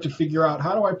then start to figure out,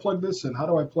 how do I plug this in? How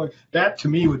do I plug that? To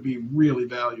me, would be really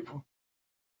valuable.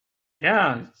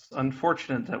 Yeah, it's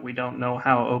unfortunate that we don't know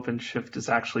how OpenShift is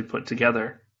actually put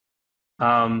together.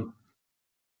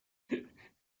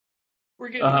 We're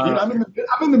getting I'm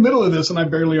in the middle of this, and I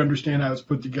barely understand how it's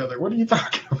put together. What are you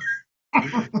talking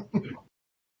about?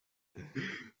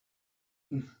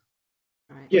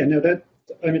 Yeah, no,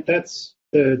 that's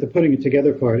the putting it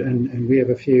together part, and we have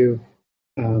a few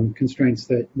constraints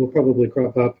that will probably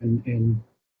crop up in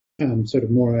sort of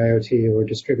more IoT or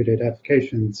distributed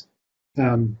applications.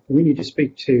 We need to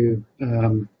speak to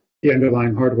the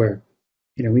underlying hardware.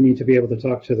 We need to be able to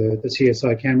talk to the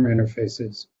CSI camera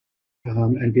interfaces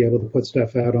and be able to put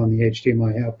stuff out on the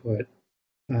HDMI output.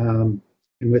 And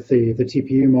with the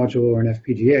TPU module or an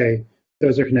FPGA,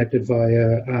 those are connected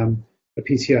via a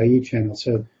PCIe channel.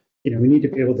 So, we need to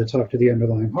be able to talk to the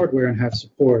underlying hardware and have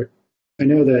support. I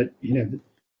know that,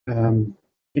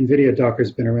 NVIDIA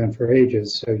Docker's been around for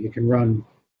ages, so you can run,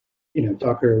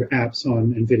 Docker apps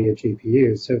on NVIDIA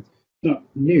GPUs. So it's not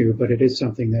new, but it is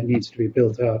something that needs to be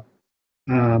built up.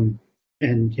 And,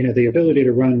 the ability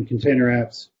to run container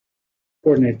apps,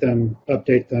 coordinate them,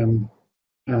 update them,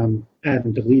 add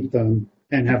and delete them,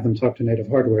 and have them talk to native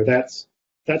hardware. That's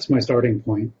my starting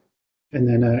point. And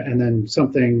then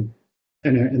something,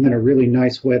 and then a really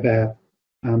nice web app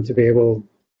to be able,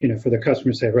 for the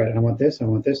customer to say, right, I want this, I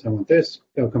want this, I want this.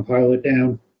 They'll compile it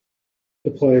down,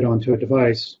 deploy it onto a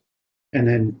device, and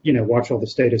then, watch all the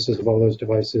statuses of all those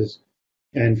devices.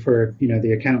 And for,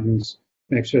 the accountants,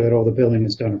 make sure that all the billing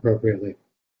is done appropriately.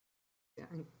 Yeah,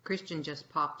 and Christian just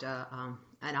popped an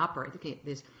operator.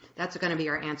 That's going to be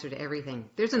our answer to everything.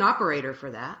 There's an operator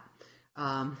for that.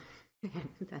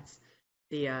 That's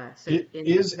the.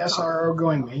 Is SRO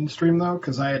going mainstream though?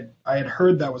 Because I had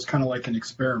heard that was kind of like an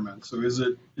experiment. So is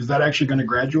that actually going to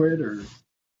graduate or?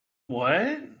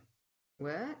 What?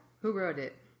 What? Who wrote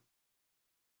it?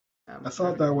 I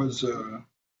thought that was.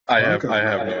 I have no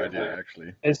idea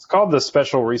actually. It's called the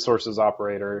Special Resources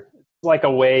Operator. It's like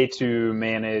a way to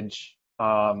manage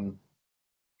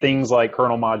things like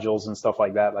kernel modules and stuff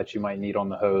like that you might need on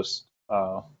the host.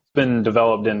 It's been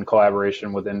developed in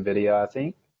collaboration with NVIDIA, I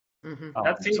think. Mm-hmm.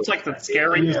 That seems like the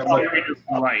scariest operator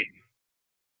to write.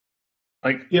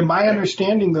 My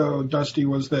understanding though, Dusty,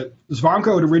 was that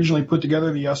Zvonko had originally put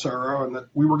together the SRO, and that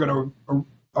we were going to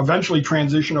eventually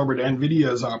transition over to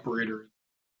NVIDIA's operator.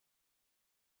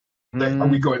 Are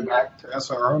we going back to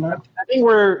SRO now? I think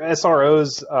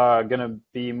SRO's going to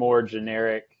be more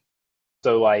generic.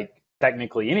 So,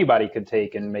 technically anybody could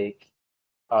take and make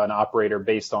an operator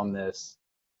based on this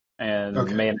and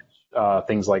manage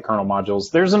things like kernel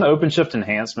modules. There's an OpenShift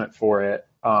enhancement for it.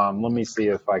 Let me see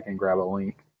if I can grab a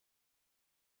link.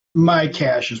 My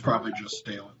cache is probably just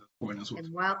stale at this point as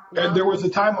well. And there was a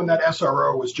time when that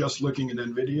SRO was just looking at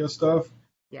NVIDIA stuff.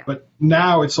 Yeah. But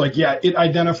now it's like, it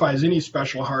identifies any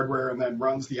special hardware and then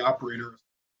runs the operator.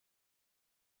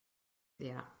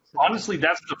 Yeah. Honestly,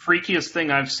 that's the freakiest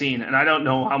thing I've seen, and I don't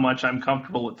know how much I'm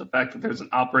comfortable with the fact that there's an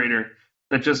operator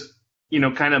that just,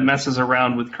 kind of messes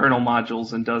around with kernel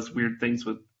modules and does weird things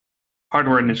with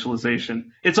hardware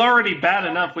initialization. It's already bad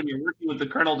enough when you're working with the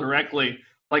kernel directly.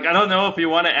 I don't know if you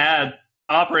want to add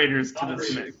operators to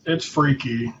this mix. It's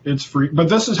freaky. But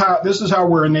this is how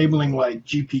we're enabling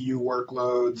GPU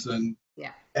workloads and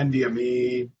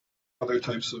NVMe, other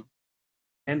types of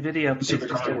NVIDIA specific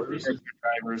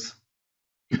drivers.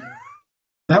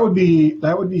 That would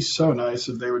be so nice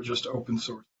if they would just open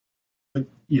source.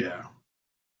 Yeah.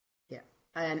 Yeah,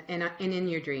 and in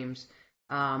your dreams,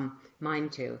 mine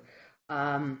too.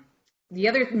 The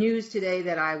other news today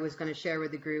that I was going to share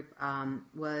with the group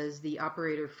was the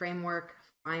operator framework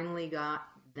finally got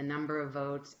the number of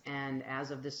votes, and as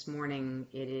of this morning,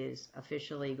 it is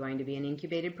officially going to be an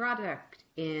incubated product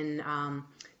in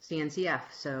CNCF.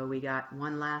 So we got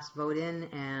one last vote in,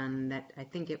 and that I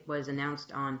think it was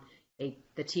announced on the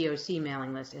TOC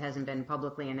mailing list. It hasn't been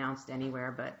publicly announced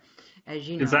anywhere, but as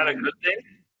you know, is that a good thing?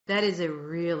 That is a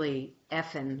really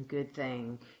effing good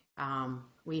thing.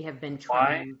 We have been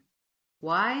trying.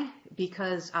 Why?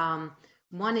 Because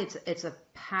one, it's a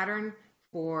pattern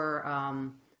for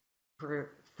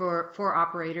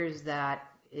operators that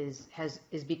is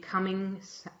becoming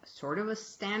sort of a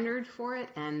standard for it,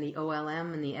 and the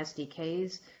OLM and the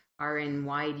SDKs are in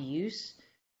wide use,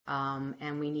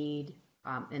 and we need,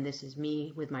 and this is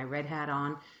me with my red hat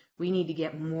on, we need to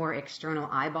get more external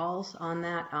eyeballs on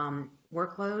that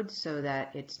workload so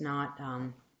that it's not,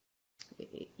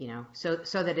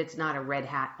 so that it's not a red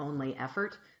hat only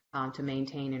effort to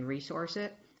maintain and resource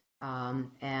it.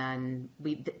 And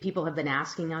people have been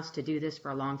asking us to do this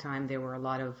for a long time. There were a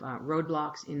lot of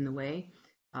roadblocks in the way,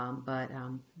 but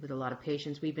with a lot of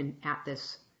patience, we've been at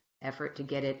this effort to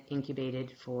get it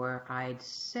incubated for, I'd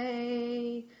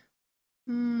say,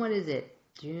 what is it,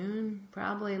 June?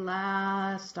 Probably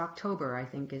last October, I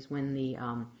think, is when the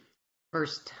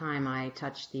first time I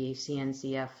touched the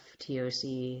CNCF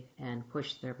TOC and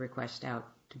pushed the request out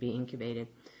to be incubated.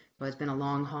 So it's been a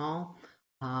long haul.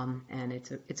 And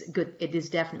it is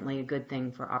definitely a good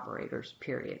thing for operators,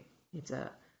 period. It's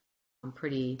a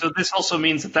pretty. So this also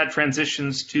means that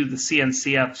transitions to the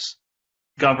CNCF's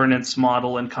governance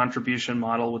model and contribution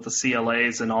model with the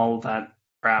CLAs and all of that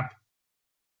crap.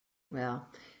 Well,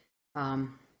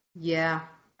 yeah,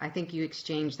 I think you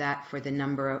exchange that for the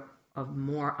number of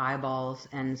more eyeballs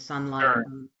and sunlight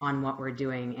on what we're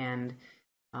doing. And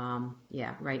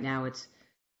yeah, right now it's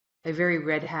a very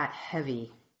Red Hat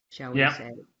heavy, shall we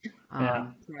say,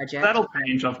 project. That'll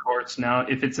change, of course, now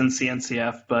if it's in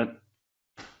CNCF, but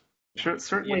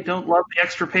certainly don't love the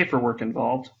extra paperwork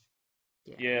involved.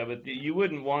 Yeah, but you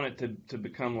wouldn't want it to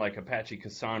become like Apache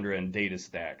Cassandra and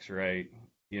DataStax, right?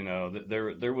 You know,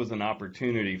 there was an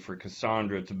opportunity for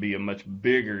Cassandra to be a much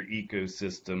bigger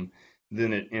ecosystem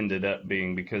than it ended up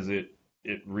being because it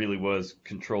really was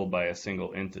controlled by a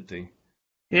single entity.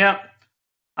 Yeah.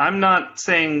 I'm not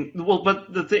saying, well,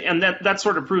 but the thing, and that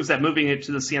sort of proves that moving it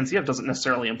to the CNCF doesn't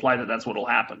necessarily imply that that's what will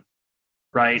happen,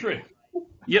 right? True.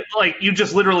 Yeah, like you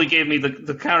just literally gave me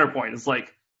the counterpoint. It's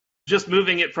like just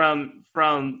moving it from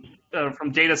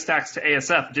DataStax to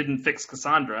ASF didn't fix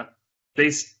Cassandra.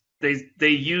 They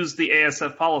used the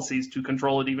ASF policies to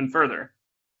control it even further.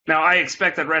 Now I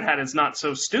expect that Red Hat is not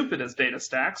so stupid as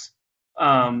DataStax,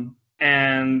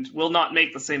 and will not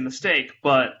make the same mistake.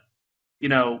 But you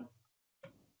know.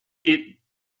 It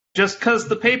just because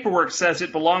the paperwork says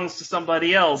it belongs to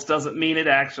somebody else doesn't mean it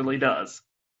actually does.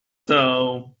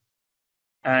 So,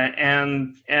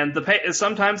 sometimes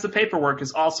the paperwork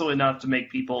is also enough to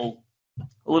make people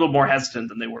a little more hesitant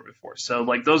than they were before. So,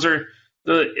 like those are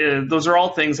all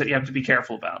things that you have to be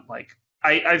careful about. Like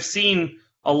I've seen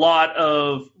a lot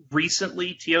of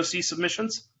recently TOC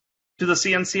submissions to the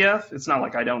CNCF. It's not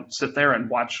like I don't sit there and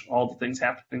watch all the things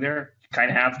happening there. You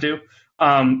kind of have to,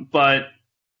 but.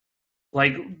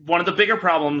 Like, one of the bigger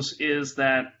problems is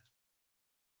that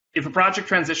if a project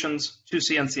transitions to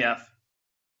CNCF,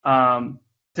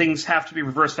 things have to be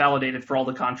reverse validated for all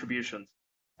the contributions.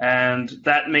 And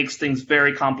that makes things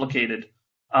very complicated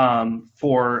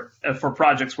for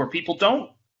projects where people don't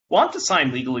want to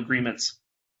sign legal agreements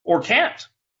or can't.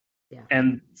 Yeah.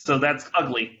 And so that's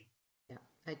ugly. Yeah,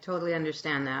 I totally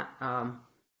understand that.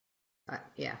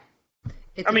 Yeah.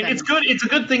 It's good. It's a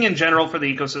good thing in general for the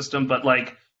ecosystem, but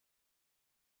like,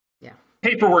 yeah,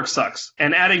 paperwork sucks,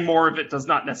 and adding more of it does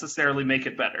not necessarily make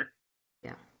it better.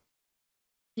 Yeah.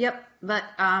 Yep, but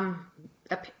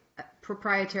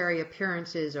proprietary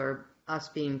appearances or us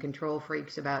being control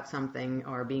freaks about something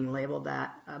or being labeled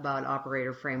that about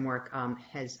operator framework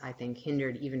has, I think,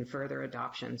 hindered even further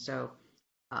adoption. So,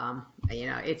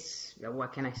 it's,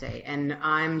 what can I say? And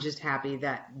I'm just happy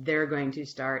that they're going to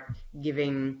start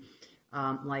giving,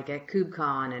 like at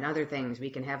KubeCon and other things,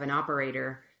 we can have an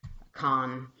operator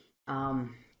con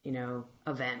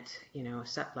event,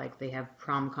 like they have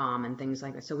PromCom and things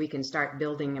like that. So we can start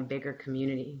building a bigger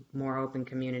community, more open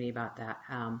community about that.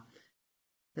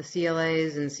 The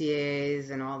CLAs and CAAs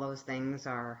and all those things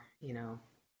are,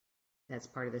 that's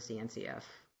part of the CNCF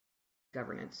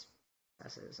governance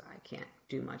processes. I can't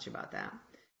do much about that.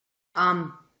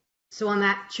 So on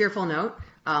that cheerful note,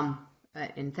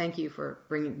 and thank you for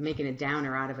making a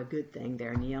downer out of a good thing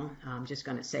there, Neil. I'm just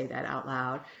going to say that out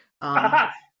loud.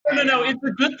 No, it's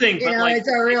a good thing. But it's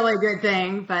a really good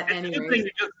thing. But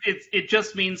anyway, it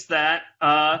just means that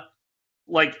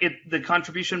the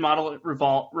contribution model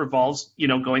revolves,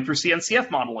 going through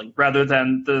CNCF modeling rather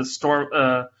than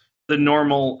the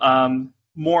normal,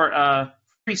 more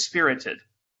free-spirited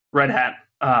Red Hat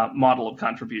model of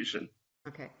contribution.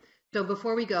 Okay, So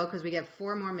before we go, because we have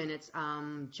 4 more minutes,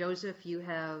 Joseph, you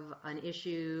have an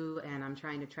issue, and I'm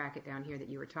trying to track it down here that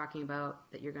you were talking about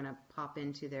that you're going to pop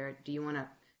into there. Do you want to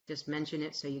just mention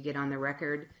it so you get on the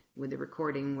record with the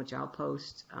recording, which I'll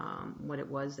post, what it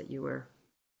was that you were?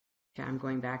 Okay, I'm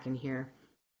going back in here.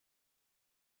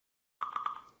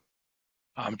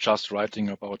 I'm just writing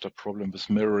about a problem with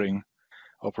mirroring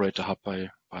operator hub,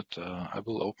 but I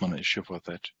will open an issue for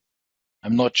that.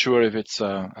 I'm not sure if it's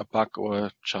a bug or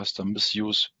just a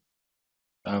misuse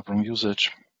from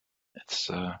usage.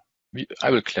 I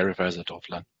will clarify that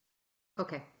offline.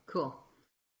 Okay, cool.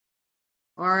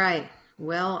 All right.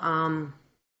 Well,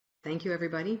 thank you,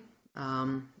 everybody.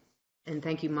 And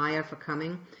thank you, Maya, for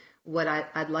coming. What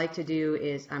I'd like to do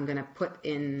is I'm going to put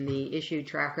in the issue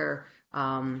tracker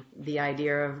the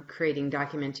idea of creating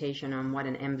documentation on what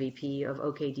an MVP of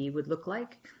OKD would look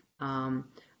like.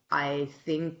 I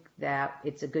think that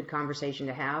it's a good conversation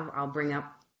to have.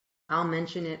 I'll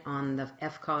mention it on the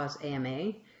FCAUS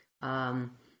AMA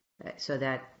so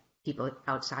that people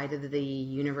outside of the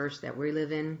universe that we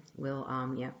live in will,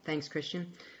 thanks,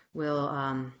 Christian,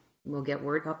 will get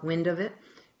wind of it,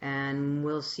 and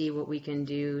we'll see what we can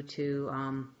do to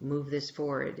move this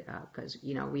forward, because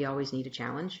we always need a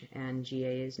challenge, and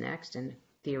GA is next, and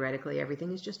theoretically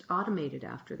everything is just automated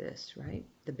after this, right?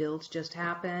 The builds just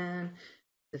happen,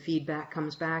 the feedback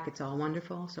comes back, it's all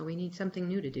wonderful, so we need something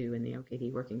new to do in the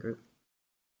OKD Working Group.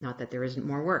 Not that there isn't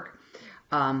more work.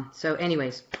 So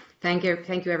anyways, thank you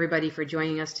everybody for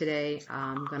joining us today.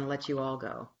 I'm going to let you all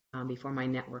go before my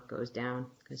network goes down,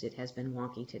 because it has been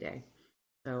wonky today.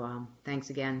 So thanks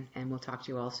again, and we'll talk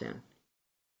to you all soon.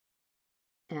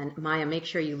 And Maya, make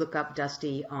sure you look up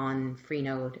Dusty on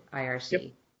Freenode IRC. Yep.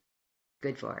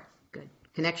 Good for it. Good.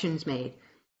 Connections made.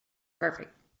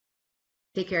 Perfect.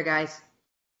 Take care, guys.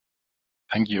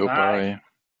 Thank you. Bye.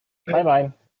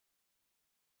 Bye-bye.